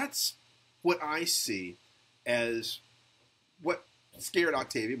 So that's what I see as what scared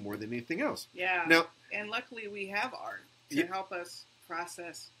Octavia more than anything else. Yeah. Now, and luckily we have art to help us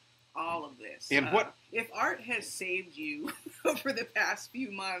process all of this. And if art has saved you over the past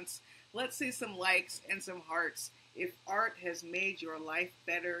few months, let's see some likes and some hearts. If art has made your life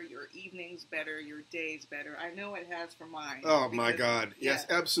better, your evenings better, your days better, I know it has for mine. Oh my God! Yes,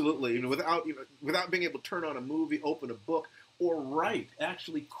 absolutely. Without being able to turn on a movie, open a book, or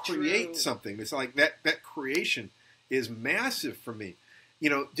actually create something. It's like that creation is massive for me.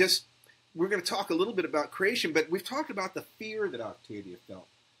 We're going to talk a little bit about creation, but we've talked about the fear that Octavia felt,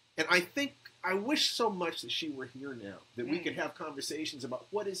 and I wish so much that she were here now, that we could have conversations about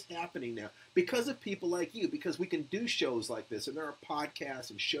what is happening now because of people like you, because we can do shows like this, and there are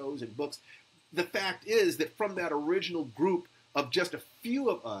podcasts and shows and books. The fact is that from that original group of just a few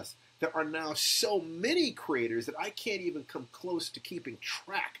of us, there are now so many creators that I can't even come close to keeping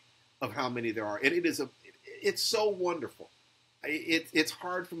track of how many there are. And it's so wonderful. It's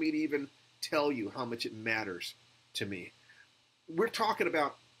hard for me to even tell you how much it matters to me. We're talking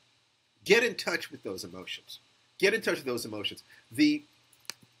about get in touch with those emotions. Get in touch with those emotions.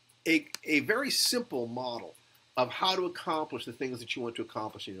 A very simple model of how to accomplish the things that you want to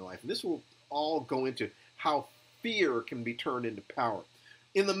accomplish in your life. And this will all go into how fear can be turned into power.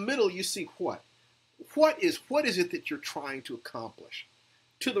 In the middle, you see what? What is it that you're trying to accomplish?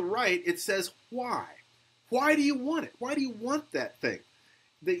 To the right, it says why. Why do you want it? Why do you want that thing?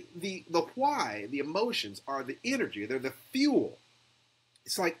 The why, the emotions are the energy. They're the fuel.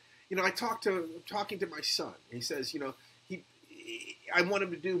 It's like, talking to my son. He says, I want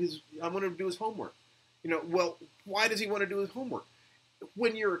him to do his homework. Well, why does he want to do his homework?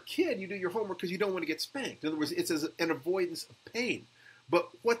 When you're a kid, you do your homework because you don't want to get spanked. In other words, it's an avoidance of pain. But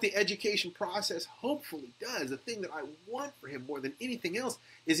what the education process hopefully does, the thing that I want for him more than anything else,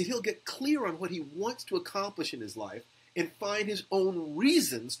 is that he'll get clear on what he wants to accomplish in his life and find his own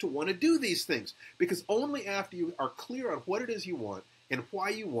reasons to want to do these things. Because only after you are clear on what it is you want and why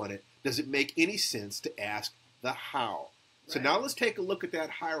you want it does it make any sense to ask the how. Right. So now let's take a look at that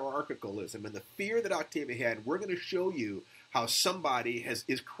hierarchicalism and the fear that Octavia had. We're going to show you how somebody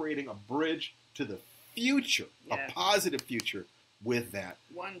is creating a bridge to the future, a positive future, with that.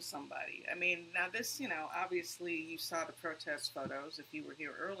 One somebody. I mean, now this, obviously you saw the protest photos, if you were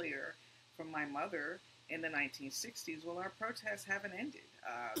here earlier, from my mother in the 1960s. Well, our protests haven't ended.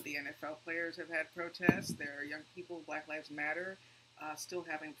 The NFL players have had protests. There are young people, Black Lives Matter, still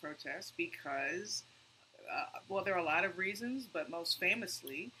having protests because, there are a lot of reasons, but most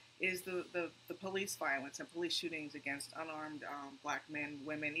famously is the police violence and police shootings against unarmed black men,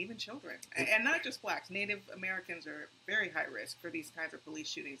 women, even children. And not just blacks. Native Americans are very high risk for these kinds of police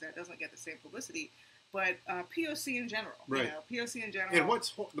shootings. That doesn't get the same publicity. But POC in general. Right. POC in general. And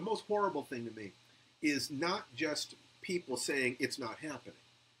what's the most horrible thing to me is not just people saying it's not happening.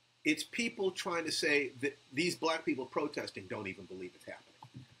 It's people trying to say that these black people protesting don't even believe it's happening.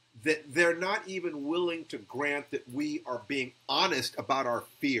 That they're not even willing to grant that we are being honest about our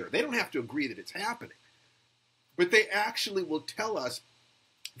fear. They don't have to agree that it's happening. But they actually will tell us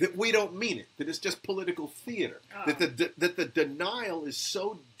that we don't mean it, that it's just political theater, that the denial is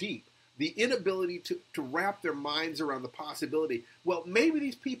so deep, the inability to wrap their minds around the possibility, well, maybe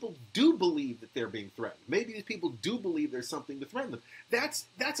these people do believe that they're being threatened. Maybe these people do believe there's something to threaten them. That's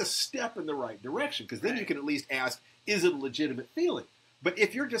a step in the right direction, because then you can at least ask, is it a legitimate feeling? But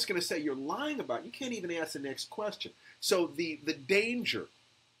if you're just going to say you're lying about it, you can't even ask the next question. So the danger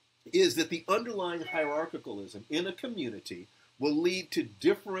is that the underlying hierarchicalism in a community will lead to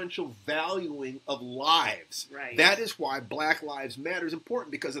differential valuing of lives. Right. That is why Black Lives Matter is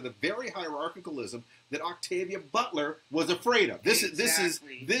important, because of the very hierarchicalism that Octavia Butler was afraid of. This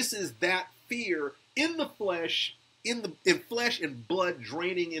is that fear in the flesh, in flesh and blood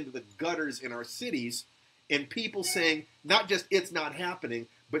draining into the gutters in our cities. And people saying, not just it's not happening,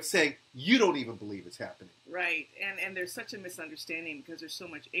 but saying, you don't even believe it's happening. Right. And there's such a misunderstanding because there's so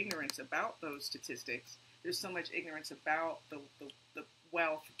much ignorance about those statistics. There's so much ignorance about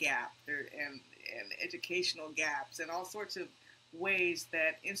wealth gap and educational gaps and all sorts of ways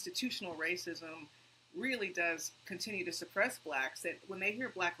that institutional racism really does continue to suppress blacks, that when they hear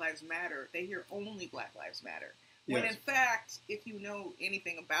Black Lives Matter, they hear only Black Lives Matter. When in fact, if you know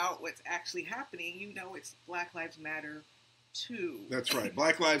anything about what's actually happening, you know it's Black Lives Matter too. That's right.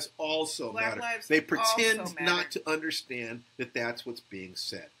 Black lives also matter. They pretend not to understand that that's what's being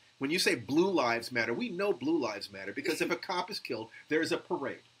said. When you say blue lives matter, we know blue lives matter because if a cop is killed, there's a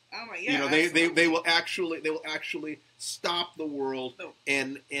parade. Oh my, yeah, you know, they will actually stop the world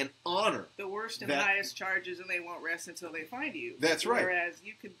and honor the worst and highest charges, and they won't rest until they find you. That's right. Whereas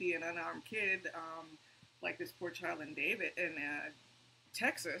you could be an unarmed kid, like this poor child in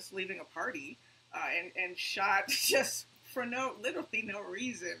Texas, leaving a party, and shot just for literally no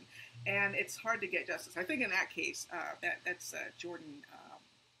reason, and it's hard to get justice. I think in that case, that's Jordan.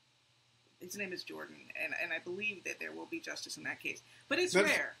 His name is Jordan, and I believe that there will be justice in that case. But it's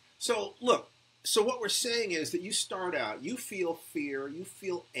rare. So look, so what we're saying is that you start out, you feel fear, you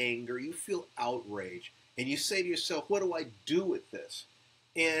feel anger, you feel outrage, and you say to yourself, "What do I do with this?"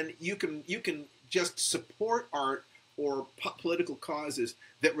 And you can just support art or political causes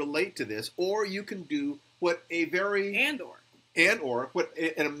that relate to this, or you can do what a very what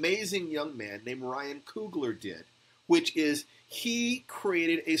an amazing young man named Ryan Coogler did, which is he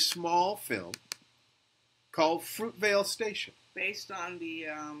created a small film called Fruitvale Station, based on the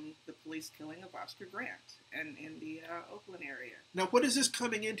police killing of Oscar Grant and in the Oakland area. Now, what is this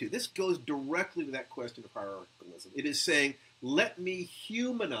coming into? This goes directly to that question of hierarchicalism. It is saying, let me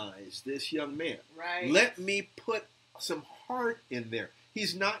humanize this young man. Right. Let me put some heart in there.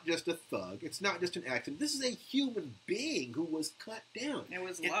 He's not just a thug. It's not just an accident. This is a human being who was cut down. And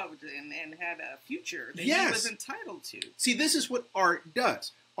was loved and had a future that he was entitled to. See, this is what art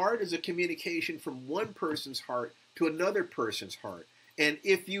does. Art is a communication from one person's heart to another person's heart. And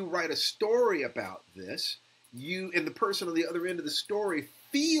if you write a story about this, and the person on the other end of the story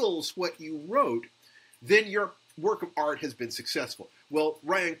feels what you wrote, then your work of art has been successful. Well,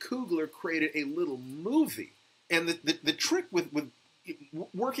 Ryan Coogler created a little movie. And the trick with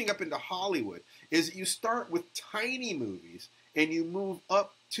working up into Hollywood is that you start with tiny movies and you move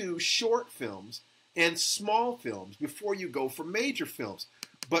up to short films and small films before you go for major films.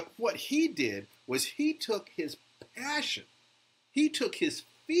 But what he did was he took his passion, he took his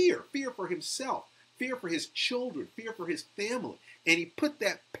fear for himself, fear for his children, fear for his family, and he put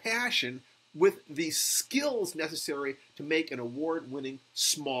that passion with the skills necessary to make an award-winning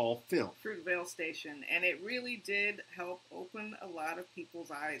small film. Fruitvale Station. And it really did help open a lot of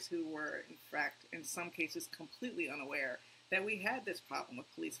people's eyes who were, in fact, in some cases, completely unaware that we had this problem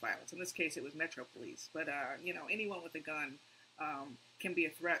with police violence. In this case, it was Metro Police. But, anyone with a gun can be a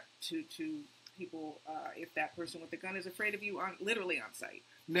threat to people if that person with the gun is afraid of you literally on sight.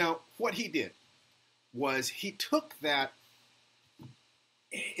 Now, what he did was he took that.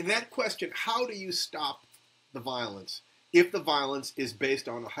 In that question, how do you stop the violence if the violence is based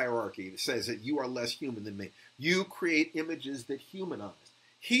on a hierarchy that says that you are less human than me? You create images that humanize.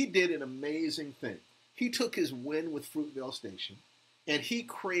 He did an amazing thing. He took his win with Fruitvale Station and he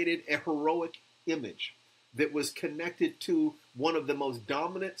created a heroic image that was connected to one of the most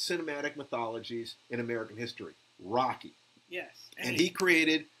dominant cinematic mythologies in American history, Rocky. Yes. And he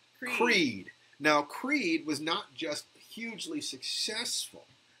created Creed. Now, Creed was not just hugely successful.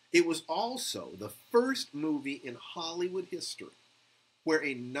 It was also the first movie in Hollywood history where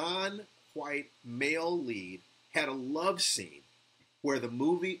a non-white male lead had a love scene where the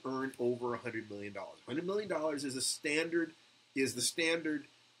movie earned over $100 million. $100 million is the standard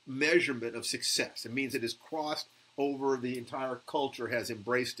measurement of success. It means it has crossed over, the entire culture has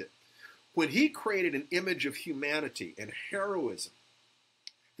embraced it. When he created an image of humanity and heroism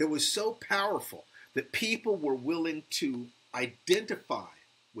that was so powerful that people were willing to identify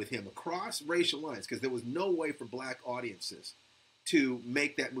with him across racial lines, because there was no way for black audiences to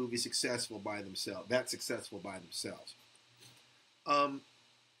make that movie successful by themselves.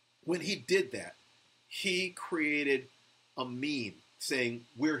 When he did that, he created a meme saying,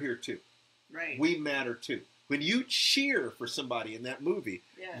 "We're here too. Right. We matter too." When you cheer for somebody in that movie,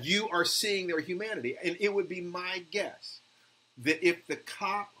 you are seeing their humanity. And it would be my guess that if the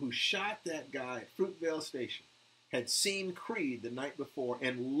cop who shot that guy at Fruitvale Station had seen Creed the night before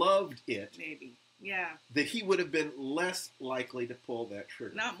and loved it, maybe, that he would have been less likely to pull that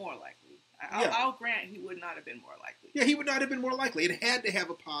trigger. Not more likely. I'll grant he would not have been more likely. Yeah, he would not have been more likely. It had to have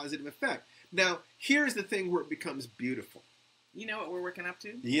a positive effect. Now, here's the thing where it becomes beautiful. You know what we're working up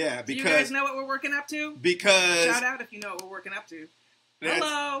to? Yeah, because... Do you guys know what we're working up to? Because... Shout out if you know what we're working up to.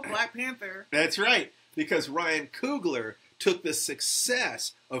 Hello, Black Panther. That's right. Because Ryan Coogler took the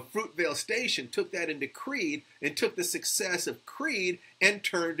success of Fruitvale Station, took that into Creed, and took the success of Creed and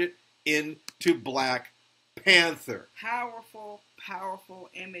turned it into Black Panther. Powerful, powerful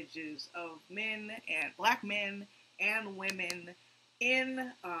images of black men and women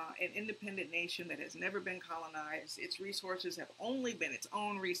in an independent nation that has never been colonized. Its resources have only been its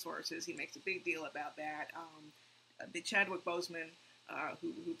own resources. He makes a big deal about that. The Chadwick Boseman,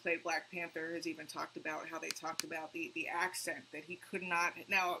 who played Black Panther, has even talked about how they talked about the accent, that he could not.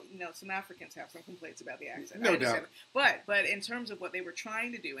 Now, some Africans have some complaints about the accent. No doubt. But in terms of what they were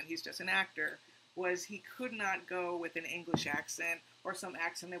trying to do, and he's just an actor, was he could not go with an English accent or some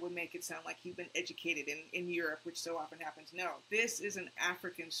accent that would make it sound like he'd been educated in Europe, which so often happens. No, this is an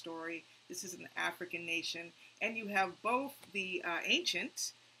African story. This is an African nation. And you have both the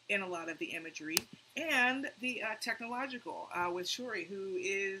ancient in a lot of the imagery and the technological with Shuri, who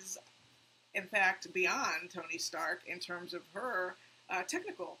is, in fact, beyond Tony Stark in terms of her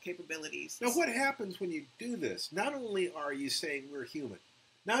technical capabilities. Now, what happens when you do this? Not only are you saying we're human,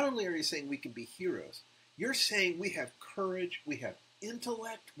 not only are you saying we can be heroes, you're saying we have courage, we have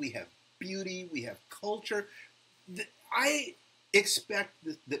intellect, we have beauty, we have culture. I expect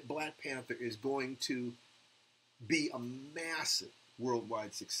that Black Panther is going to be a massive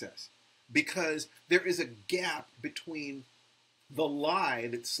worldwide success because there is a gap between the lie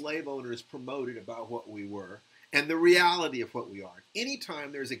that slave owners promoted about what we were and the reality of what we are.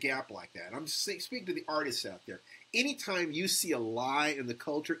 Anytime there's a gap like that, I'm speaking to the artists out there, anytime you see a lie in the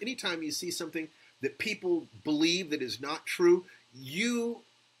culture, anytime you see something that people believe that is not true, you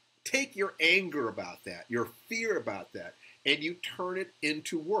take your anger about that, your fear about that, and you turn it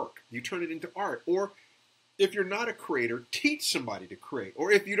into work. You turn it into art. Or if you're not a creator, teach somebody to create.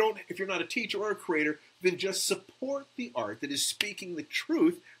 Or if you're not a teacher or a creator, then just support the art that is speaking the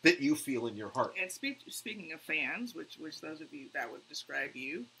truth that you feel in your heart. And speaking of fans, which those of you that would describe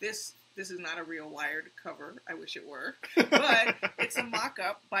you, this is not a real Wired cover. I wish it were. But it's a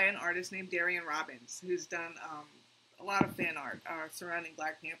mock-up by an artist named Darian Robbins, who's done a lot of fan art surrounding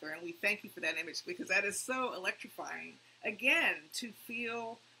Black Panther. And we thank you for that image because that is so electrifying. Again, to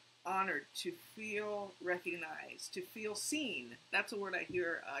feel honored, to feel recognized, to feel seen. That's a word I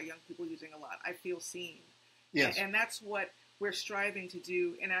hear young people using a lot. I feel seen. Yes. And that's what we're striving to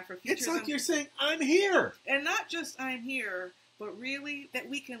do in Afrofuturism. It's like you're saying, I'm here. And not just I'm here, but really that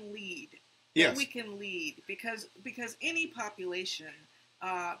we can lead. Yes. That we can lead. Because any population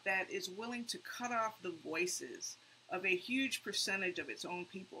that is willing to cut off the voices of a huge percentage of its own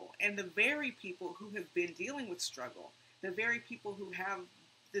people, and the very people who have been dealing with struggle, the very people who have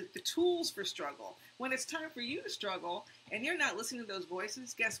the tools for struggle. When it's time for you to struggle and you're not listening to those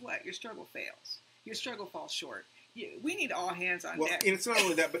voices, guess what? Your struggle fails. Your struggle falls short. We need all hands on deck. And it's not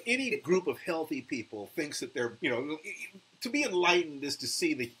only that, but any group of healthy people thinks that they're, to be enlightened is to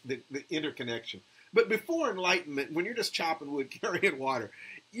see the interconnection. But before enlightenment, when you're just chopping wood, carrying water,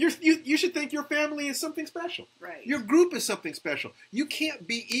 you should think your family is something special. Right. Your group is something special. You can't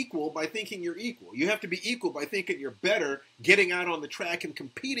be equal by thinking you're equal. You have to be equal by thinking you're better, getting out on the track and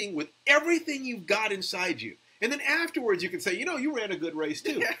competing with everything you've got inside you. And then afterwards you can say, you ran a good race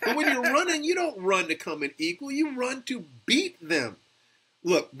too. But when you're running, you don't run to come in equal. You run to beat them.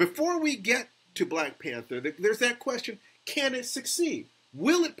 Look, before we get to Black Panther, there's that question, can it succeed?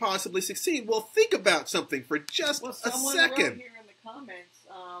 Will it possibly succeed? Well, think about something for just a second. Someone wrote here in the comments,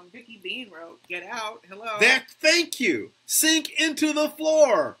 Vicky Bean wrote, "Get out, hello." Thank you. Sink into the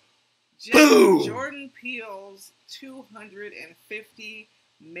floor. Boom. Jordan Peele's $250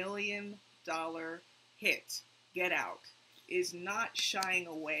 million hit, Get Out, is not shying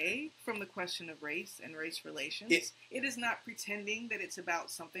away from the question of race and race relations. It is not pretending that it's about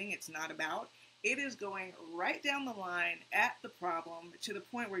something it's not about. It is going right down the line at the problem to the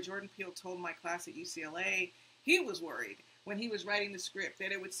point where Jordan Peele told my class at UCLA he was worried when he was writing the script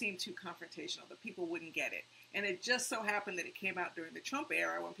that it would seem too confrontational, that people wouldn't get it. And it just so happened that it came out during the Trump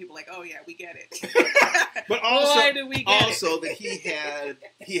era when people were like, oh yeah, we get it. But also, why do we get it?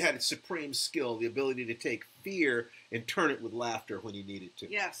 That he had supreme skill, the ability to take fear and turn it with laughter when he needed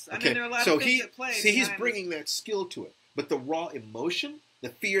to. Yes, I mean there are a lot of things at play. See, he's bringing that skill to it, but the raw emotion, the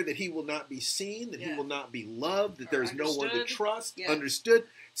fear that he will not be seen, that he will not be loved, that there's no one to trust, understood.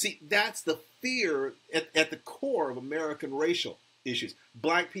 See, that's the fear at the core of American racial issues.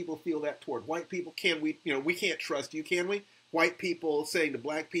 Black people feel that toward white people. We can't trust you, can we? White people saying to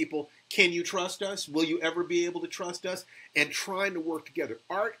black people, can you trust us? Will you ever be able to trust us? And trying to work together.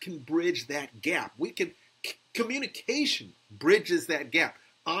 Art can bridge that gap. Communication bridges that gap.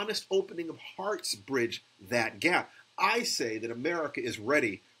 Honest opening of hearts bridge that gap. I say that America is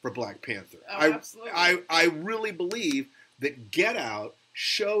ready for Black Panther. Oh, absolutely. I really believe that Get Out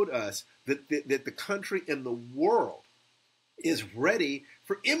showed us that the country and the world is ready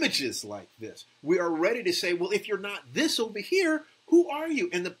for images like this. We are ready to say, well, if you're not this over here, who are you?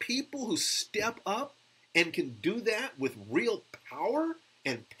 And the people who step up and can do that with real power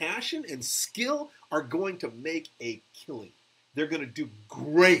and passion and skill are going to make a killing. They're going to do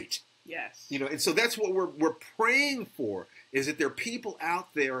great. Yes. And so that's what we're praying for, is that there are people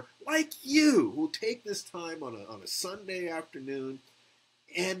out there like you who take this time on a Sunday afternoon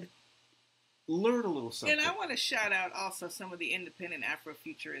and learn a little something. And I want to shout out also some of the independent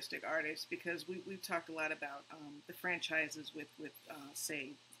Afrofuturistic artists, because we've talked a lot about the franchises with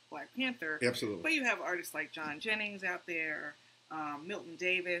say, Black Panther. Absolutely. But you have artists like John Jennings out there, Milton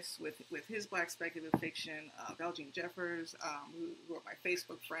Davis with his Black speculative fiction, Belgian Jeffers, who are my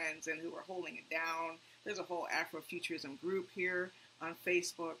Facebook friends and who are holding it down. There's a whole Afrofuturism group here on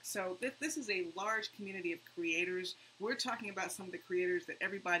Facebook. So this is a large community of creators. We're talking about some of the creators that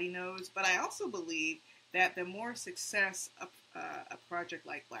everybody knows, but I also believe that the more success a project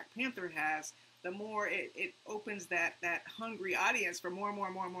like Black Panther has, the more it opens that hungry audience for more,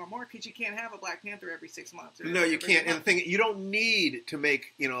 because you can't have a Black Panther every 6 months. No, you can't. And the thing, you don't need to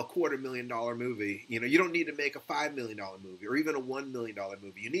make, a $250,000 movie. You don't need to make a $5 million movie or even a $1 million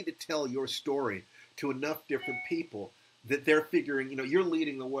movie. You need to tell your story to enough different people that they're figuring, you're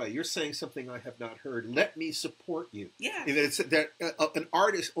leading the way. You're saying something I have not heard. Let me support you. Yeah. And it's that an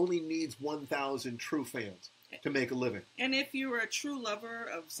artist only needs 1,000 true fans to make a living. And if you're a true lover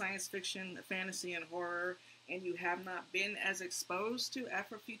of science fiction, fantasy, and horror, and you have not been as exposed to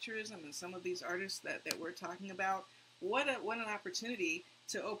Afrofuturism and some of these artists that we're talking about, what an opportunity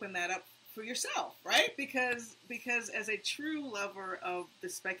to open that up for yourself, right? Because as a true lover of the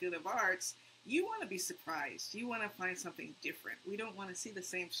speculative arts, you want to be surprised. You want to find something different. We don't want to see the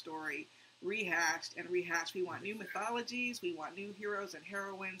same story rehashed. We want new mythologies, we want new heroes and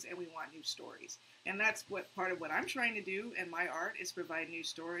heroines, and we want new stories. And that's part of what I'm trying to do in my art, is provide new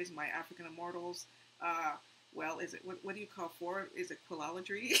stories. My African Immortals, is it, what do you call four? Is it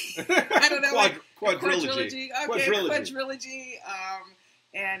quilology? I don't know. Quadrilogy. Okay, quadrilogy.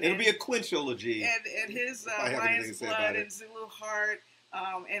 And it'll be a quintilogy. And his Lion's Blood and Zulu Heart.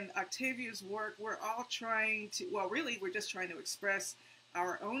 And Octavia's work, we're all trying to, we're just trying to express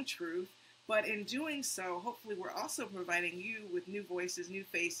our own truth, but in doing so, hopefully we're also providing you with new voices, new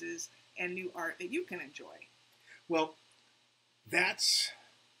faces, and new art that you can enjoy. Well, that's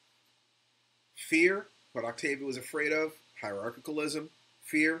fear, what Octavia was afraid of, hierarchicalism,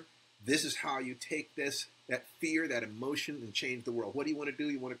 fear. This is how you take that fear, that emotion, and change the world. What do you want to do?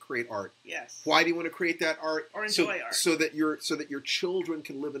 You want to create art. Yes. Why do you want to create that art? Or enjoy art. So that your children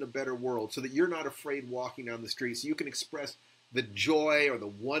can live in a better world, so that you're not afraid walking down the street, so you can express the joy or the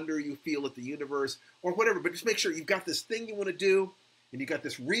wonder you feel at the universe or whatever. But just make sure you've got this thing you want to do, and you've got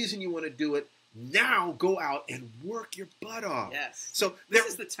this reason you want to do it. Now go out and work your butt off. Yes. So this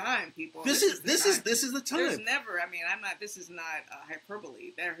is the time, people. This is the time. There's never. This is not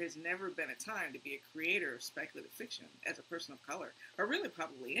hyperbole. There has never been a time to be a creator of speculative fiction as a person of color, or really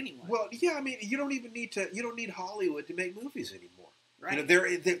probably anyone. Well, yeah. You don't even need to. You don't need Hollywood to make movies anymore. Right.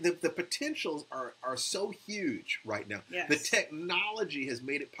 The potentials are so huge right now. Yes. The technology has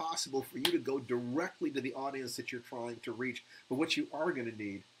made it possible for you to go directly to the audience that you're trying to reach. But what you are going to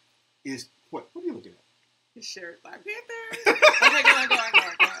need is what? What are you looking at? His shirt, Black Panther. Okay, go on.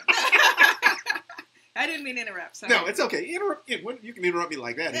 I didn't mean to interrupt. Sorry. No, it's okay. You can interrupt me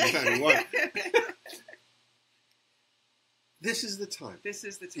like that anytime you want. This is the time. This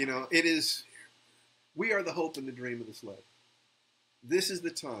is the time. It is. We are the hope and the dream of this land. This is the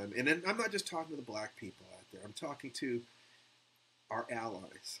time. And I'm not just talking to the Black people out there. I'm talking to our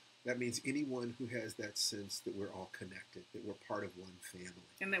allies. That means anyone who has that sense that we're all connected, that we're part of one family.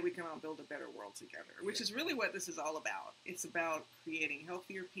 And that we can all build a better world together, which is really what this is all about. It's about creating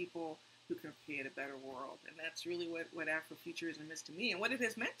healthier people who can create a better world. And that's really what Afrofuturism is to me and what it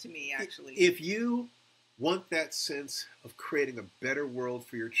has meant to me, actually. If you want that sense of creating a better world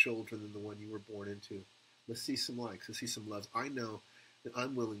for your children than the one you were born into, let's see some likes, let's see some loves. I know that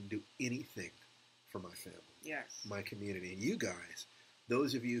I'm willing to do anything for my family, yes, my community. And you guys,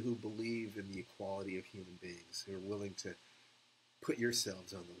 those of you who believe in the equality of human beings, who are willing to put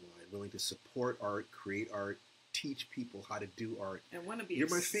yourselves on the line, willing to support art, create art, teach people how to do art. And want to be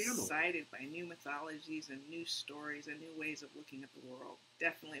excited by new mythologies and new stories and new ways of looking at the world.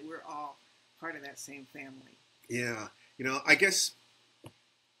 Definitely, we're all part of that same family. Yeah. I guess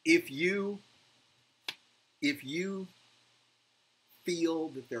if you feel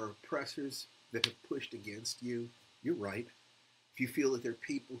that there are oppressors that have pushed against you, you're right. If you feel that there are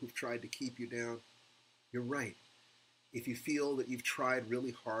people who've tried to keep you down, you're right. if you feel that you've tried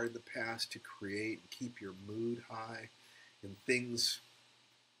really hard in the past to create and keep your mood high and things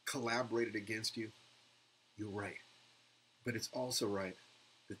collaborated against you, you're right. But it's also right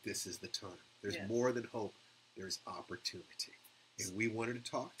that this is the time. There's more than hope. There's opportunity. And we wanted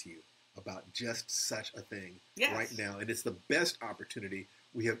to talk to you about just such a thing right now. And it's the best opportunity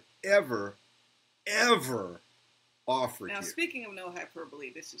we have ever offered you. Now, speaking of no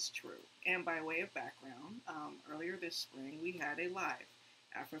hyperbole, this is true. And by way of background, earlier this spring, we had a live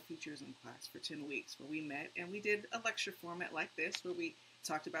Afrofuturism class for 10 weeks where we met and we did a lecture format like this where we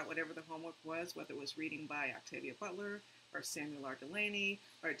talked about whatever the homework was, whether it was reading by Octavia Butler or Samuel R. Delaney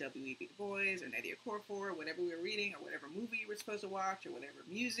or W.E.B. Du Bois or Nnedi Okorafor or whatever we were reading or whatever movie you were supposed to watch or whatever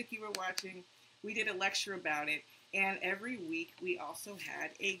music you were watching. We did a lecture about it. And every week we also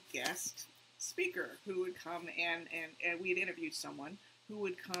had a guest speaker who would come and we had interviewed someone who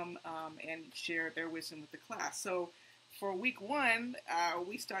would come and share their wisdom with the class. So for week one,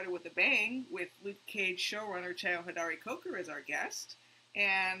 we started with a bang with Luke Cage showrunner Cheo Hodari Coker as our guest.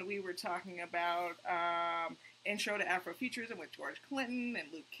 And we were talking about Intro to Afrofuturism with George Clinton and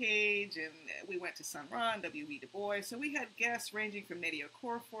Luke Cage, and we went to Sun Ra and W.E. Du Bois. So we had guests ranging from Nnedi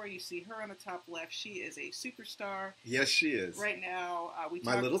Okorafor. You see her on the top left. She is a superstar. Yes, she is. Right now,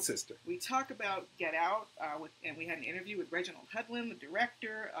 my little sister. We talk about Get Out, and we had an interview with Reginald Hudlin, the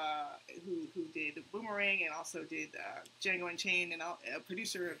director, who did Boomerang and also did Django Unchained, and a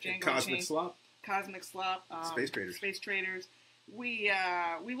producer of Django Unchained. Cosmic Slop. Space Traders. We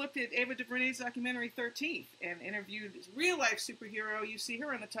looked at Ava DuVernay's documentary 13th and interviewed real-life superhero. You see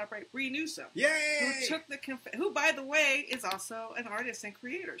her on the top right, Bree Newsome. Yay! Who, by the way, is also an artist and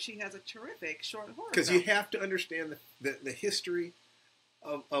creator. She has a terrific short horror. Because you have to understand the history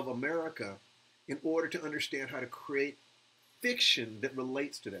of America in order to understand how to create fiction that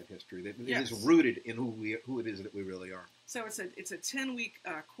relates to that history, that is rooted in who it is that we really are. So it's a 10-week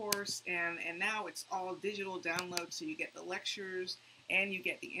course, and now it's all digital download. So you get the lectures, and you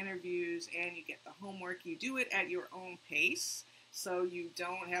get the interviews, and you get the homework. You do it at your own pace, so you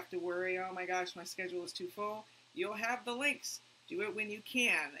don't have to worry, oh my gosh, my schedule is too full. You'll have the links. Do it when you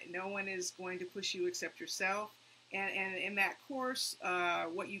can. No one is going to push you except yourself. And in that course,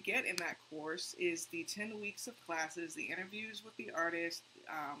 what you get in that course is the 10 weeks of classes, the interviews with the artist,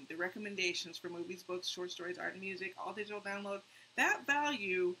 the recommendations for movies, books, short stories, art, and music, all digital download. That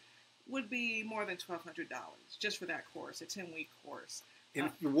value would be more than $1,200 just for that course, a 10-week course. And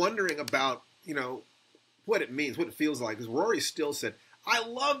if you're wondering about, what it means, what it feels like, because Rory Still said, I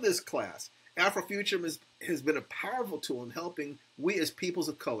love this class. Afrofuturism has been a powerful tool in helping we as peoples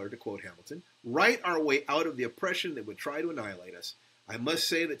of color, to quote Hamilton, write our way out of the oppression that would try to annihilate us. I must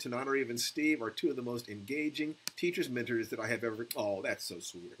say that Tananarive and Steve are two of the most engaging teachers mentors that I have ever... Oh, that's so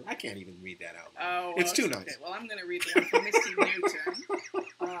sweet. I can't even read that out loud. Oh, it's too nice. Okay. Well, I'm going to read the one from Misty Newton.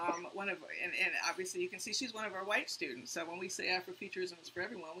 And obviously you can see she's one of our white students. So when we say Afrofuturism is for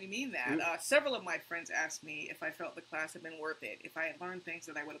everyone, we mean that. Several of my friends asked me if I felt the class had been worth it, if I had learned things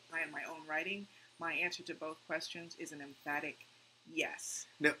that I would apply in my own writing. My answer to both questions is an emphatic yes.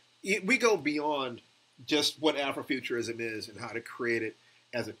 Now, we go beyond just what Afrofuturism is and how to create it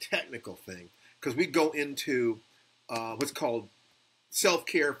as a technical thing, because we go into what's called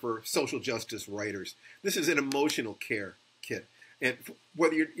self-care for social justice writers. This is an emotional care kit. And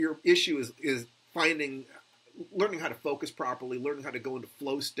whether your issue is learning how to focus properly, learning how to go into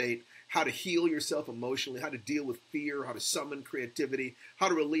flow state, how to heal yourself emotionally, how to deal with fear, how to summon creativity, how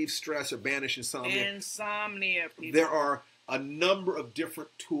to relieve stress or banish insomnia. Insomnia, people. There are a number of different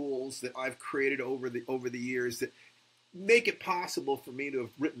tools that I've created over the years that make it possible for me to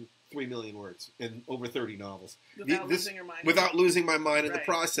have written 3 million words in over 30 novels. Without losing my mind in the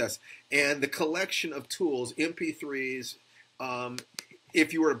process. And the collection of tools, MP3s,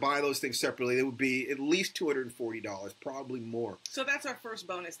 if you were to buy those things separately, it would be at least $240, probably more. So that's our first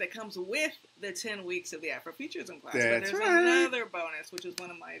bonus that comes with the 10 weeks of the Afrofuturism class. That's but there's another bonus, which is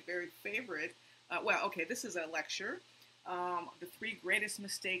one of my very favorite. This is a lecture. The 3 greatest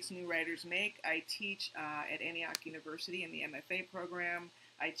mistakes new writers make. I teach at Antioch University in the MFA program.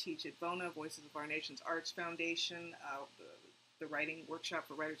 I teach at VONA, Voices of Our Nation's Arts Foundation, the writing workshop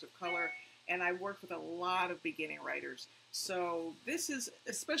for writers of color. And I work with a lot of beginning writers. So this is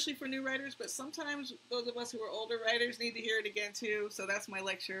especially for new writers, but sometimes those of us who are older writers need to hear it again too. So that's my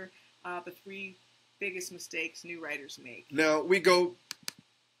lecture, the 3 biggest mistakes new writers make. Now we go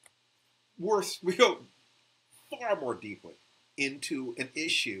far more deeply into an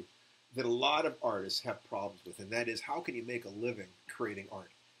issue that a lot of artists have problems with, and that is, how can you make a living creating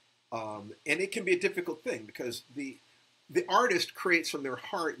art? And it can be a difficult thing because the artist creates from their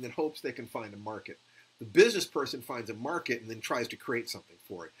heart and then hopes they can find a market. The business person finds a market and then tries to create something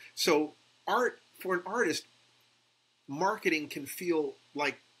for it. So art, for an artist, marketing can feel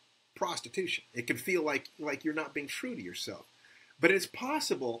like prostitution. It can feel like you're not being true to yourself. But it's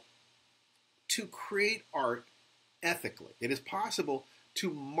possible to create art ethically. It is possible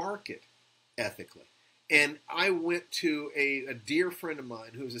to market ethically. And I went to a dear friend of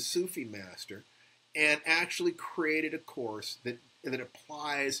mine who's a Sufi master and actually created a course that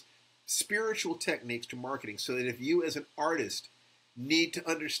applies spiritual techniques to marketing, so that if you as an artist need to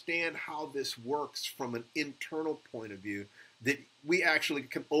understand how this works from an internal point of view, that we actually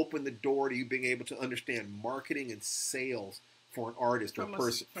can open the door to you being able to understand marketing and sales for an artist or a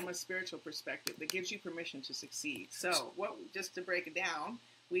person. From a spiritual perspective that gives you permission to succeed. So just to break it down,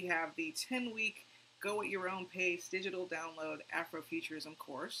 we have the 10-week Go at Your Own Pace digital download Afrofuturism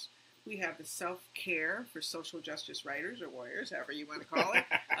course. We have the self-care for social justice writers or warriors, however you want to call it.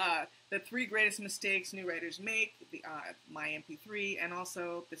 The 3 greatest mistakes new writers make, my MP3, and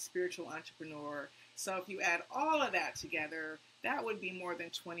also the spiritual entrepreneur. So if you add all of that together, that would be more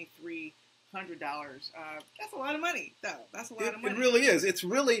than $2,300. That's a lot of money, though. That's a lot of money. It really is. It's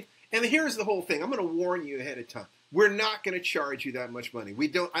really, and here's the whole thing. I'm going to warn you ahead of time. We're not going to charge you that much money.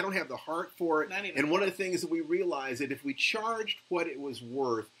 I don't have the heart for it. And one of the things that we realized that if we charged what it was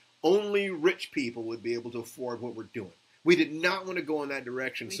worth, only rich people would be able to afford what we're doing. We did not want to go in that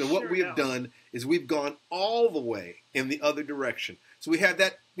direction. What we have done is we've gone all the way in the other direction. So we had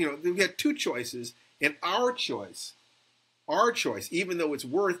that, we had 2 choices, and our choice, even though it's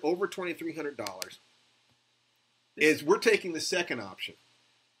worth over $2,300, is we're taking the second option.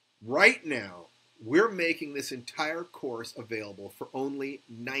 Right now, we're making this entire course available for only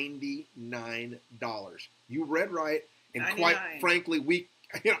 $99. You read right, and 99. Quite frankly,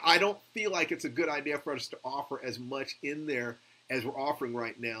 I don't feel like it's a good idea for us to offer as much in there as we're offering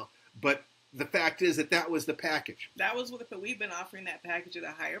right now. But the fact is that was the package. That was but we've been offering that package at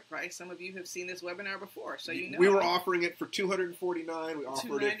a higher price. Some of you have seen this webinar before, so you know. We were offering it for $249. We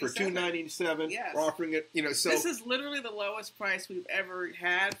offered it for $297. Yes. We're offering it, so. This is literally the lowest price we've ever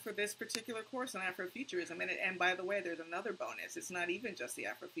had for this particular course on Afrofuturism. And by the way, there's another bonus. It's not even just the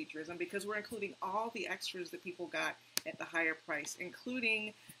Afrofuturism, because we're including all the extras that people got at the higher price,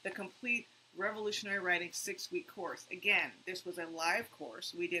 including the complete Revolutionary Writing 6-week course. Again, this was a live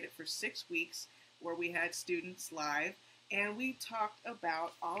course. We did it for 6 weeks where we had students live, and we talked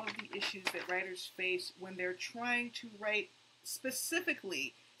about all of the issues that writers face when they're trying to write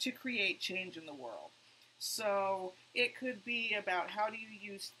specifically to create change in the world. So it could be about how do you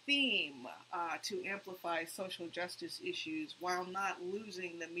use theme to amplify social justice issues while not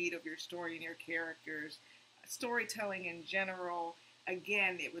losing the meat of your story and your characters, storytelling in general.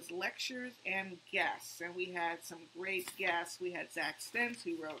 Again, it was lectures and guests, and we had some great guests. We had Zach Stentz,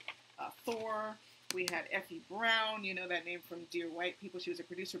 who wrote Thor. We had Effie Brown, you know that name from Dear White People. She was a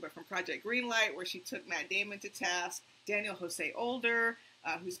producer, but from Project Greenlight, where she took Matt Damon to task. Daniel Jose Older,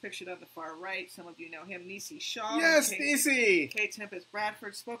 who's pictured on the far right. Some of you know him. Nisi Shaw. Yes, Nisi! Kay Tempest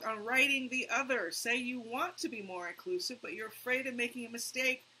Bradford spoke on writing the other. Say you want to be more inclusive, but you're afraid of making a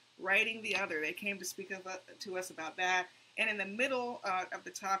mistake. Writing the other. They came to speak to us about that. And in the middle of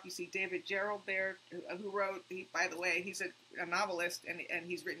the top, you see David Gerald there, who wrote, by the way, he's a novelist, and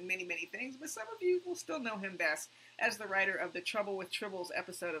he's written many, many things, but some of you will still know him best as the writer of the Trouble with Tribbles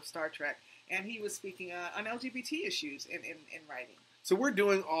episode of Star Trek. And he was speaking on LGBT issues in writing. So we're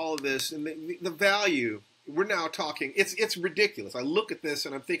doing all of this, and the value, we're now talking, it's ridiculous. I look at this,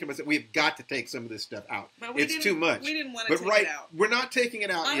 and I'm thinking myself, we've got to take some of this stuff out. It's too much. We didn't want to take it out. We're not taking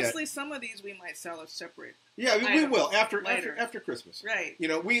it out yet. Honestly, some of these we might sell as separate. Yeah, we will after Christmas. Right.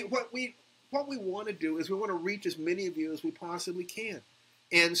 What we want to do is we want to reach as many of you as we possibly can,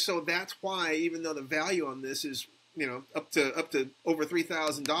 and so that's why, even though the value on this is up to over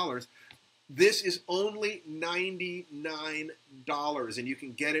 $3,000, this is only $99, and you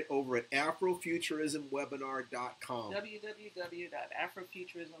can get it over at AfrofuturismWebinar.com.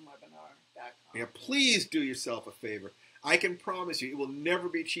 www.afrofuturismwebinar.com. Yeah, please do yourself a favor. I can promise you, it will never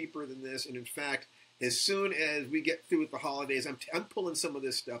be cheaper than this, and in fact, as soon as we get through with the holidays, I'm pulling some of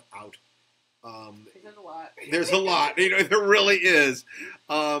this stuff out. There's a lot. There's a lot. There really is.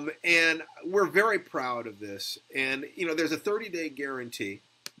 And we're very proud of this. And, there's a 30-day guarantee.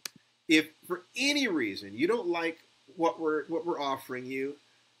 If for any reason you don't like what we're offering you,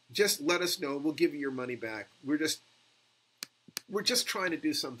 just let us know. We'll give you your money back. We're just trying to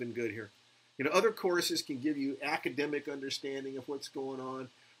do something good here. Other courses can give you academic understanding of what's going on.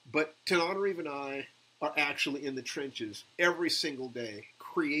 But Tananarive and I are actually in the trenches every single day,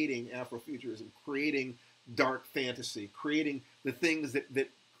 creating Afrofuturism, creating dark fantasy, creating the things that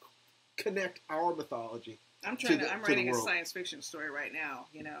connect our mythology. I'm writing a science fiction story right now,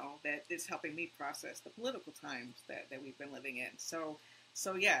 that is helping me process the political times that we've been living in. So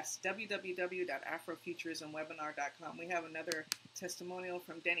yes, www.afrofuturismwebinar.com. We have another testimonial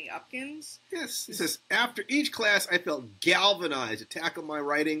from Denny Upkins. Yes, it says, after each class, I felt galvanized to tackle my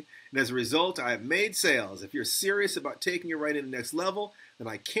writing, and as a result, I have made sales. If you're serious about taking your writing to the next level, then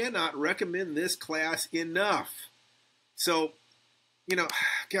I cannot recommend this class enough. So,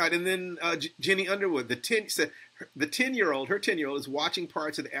 God, and then Jenny Underwood, her 10-year-old is watching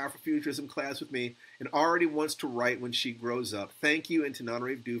parts of the Afrofuturism class with me and already wants to write when she grows up. Thank you, and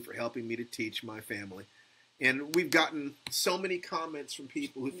Tananarive Du, for helping me to teach my family. And we've gotten so many comments from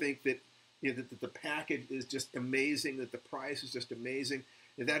people who think that, that the package is just amazing, that the price is just amazing,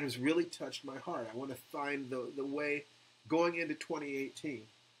 and that has really touched my heart. I want to find the way, going into 2018,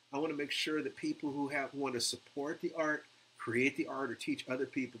 I want to make sure that people who want to support the art, create the art, or teach other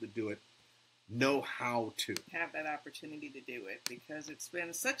people to do it, know how to have that opportunity to do it, because it's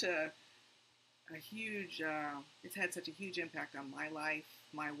been such a huge, it's had such a huge impact on my life,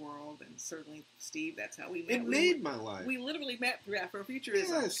 my world, and certainly Steve. That's how we met. It made my life. We literally met through Afrofuturism.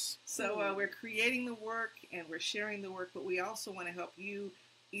 Yes. So we're creating the work and we're sharing the work, but we also want to help you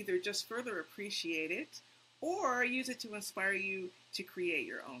either just further appreciate it or use it to inspire you to create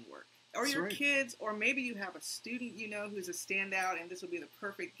your own work. Or That's your right. kids, or maybe you have a student who's a standout, and this would be the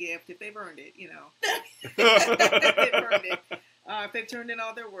perfect gift if they've earned it, if they've earned it. If they've turned in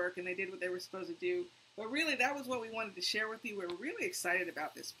all their work and they did what they were supposed to do. But really, that was what we wanted to share with you. We're really excited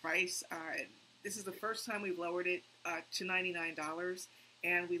about this price. This is the first time we've lowered it to $99,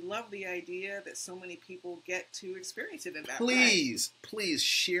 and we love the idea that so many people get to experience it at that price. Please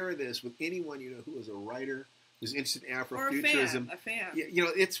share this with anyone who is a writer, who's interested in Afrofuturism. Or a fan.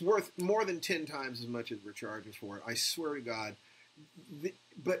 It's worth more than 10 times as much as we're charging for it. I swear to God.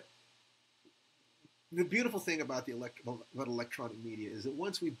 But the beautiful thing about electronic media is that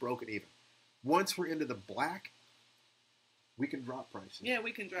once we've broken even, once we're into the black, we can drop prices. Yeah,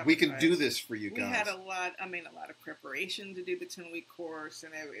 we can drop. We can do this for you guys. We had a lot of preparation to do the 10-week course,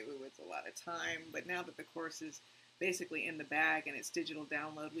 and it was a lot of time. But now that the course is basically in the bag and it's digital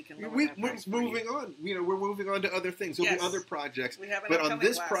download, we can lower that price. We're moving on. We're moving on to other things. There'll be other projects. But on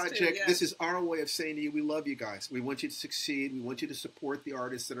this project, too, yes. This is our way of saying to you, we love you guys. We want you to succeed. We want you to support the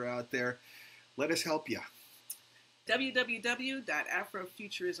artists that are out there. Let us help you.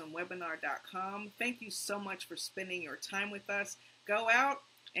 www.afrofuturismwebinar.com. Thank you so much for spending your time with us. Go out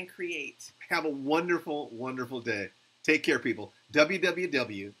and create. Have a wonderful, wonderful day. Take care, people.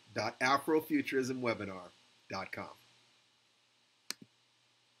 www.afrofuturismwebinar.com.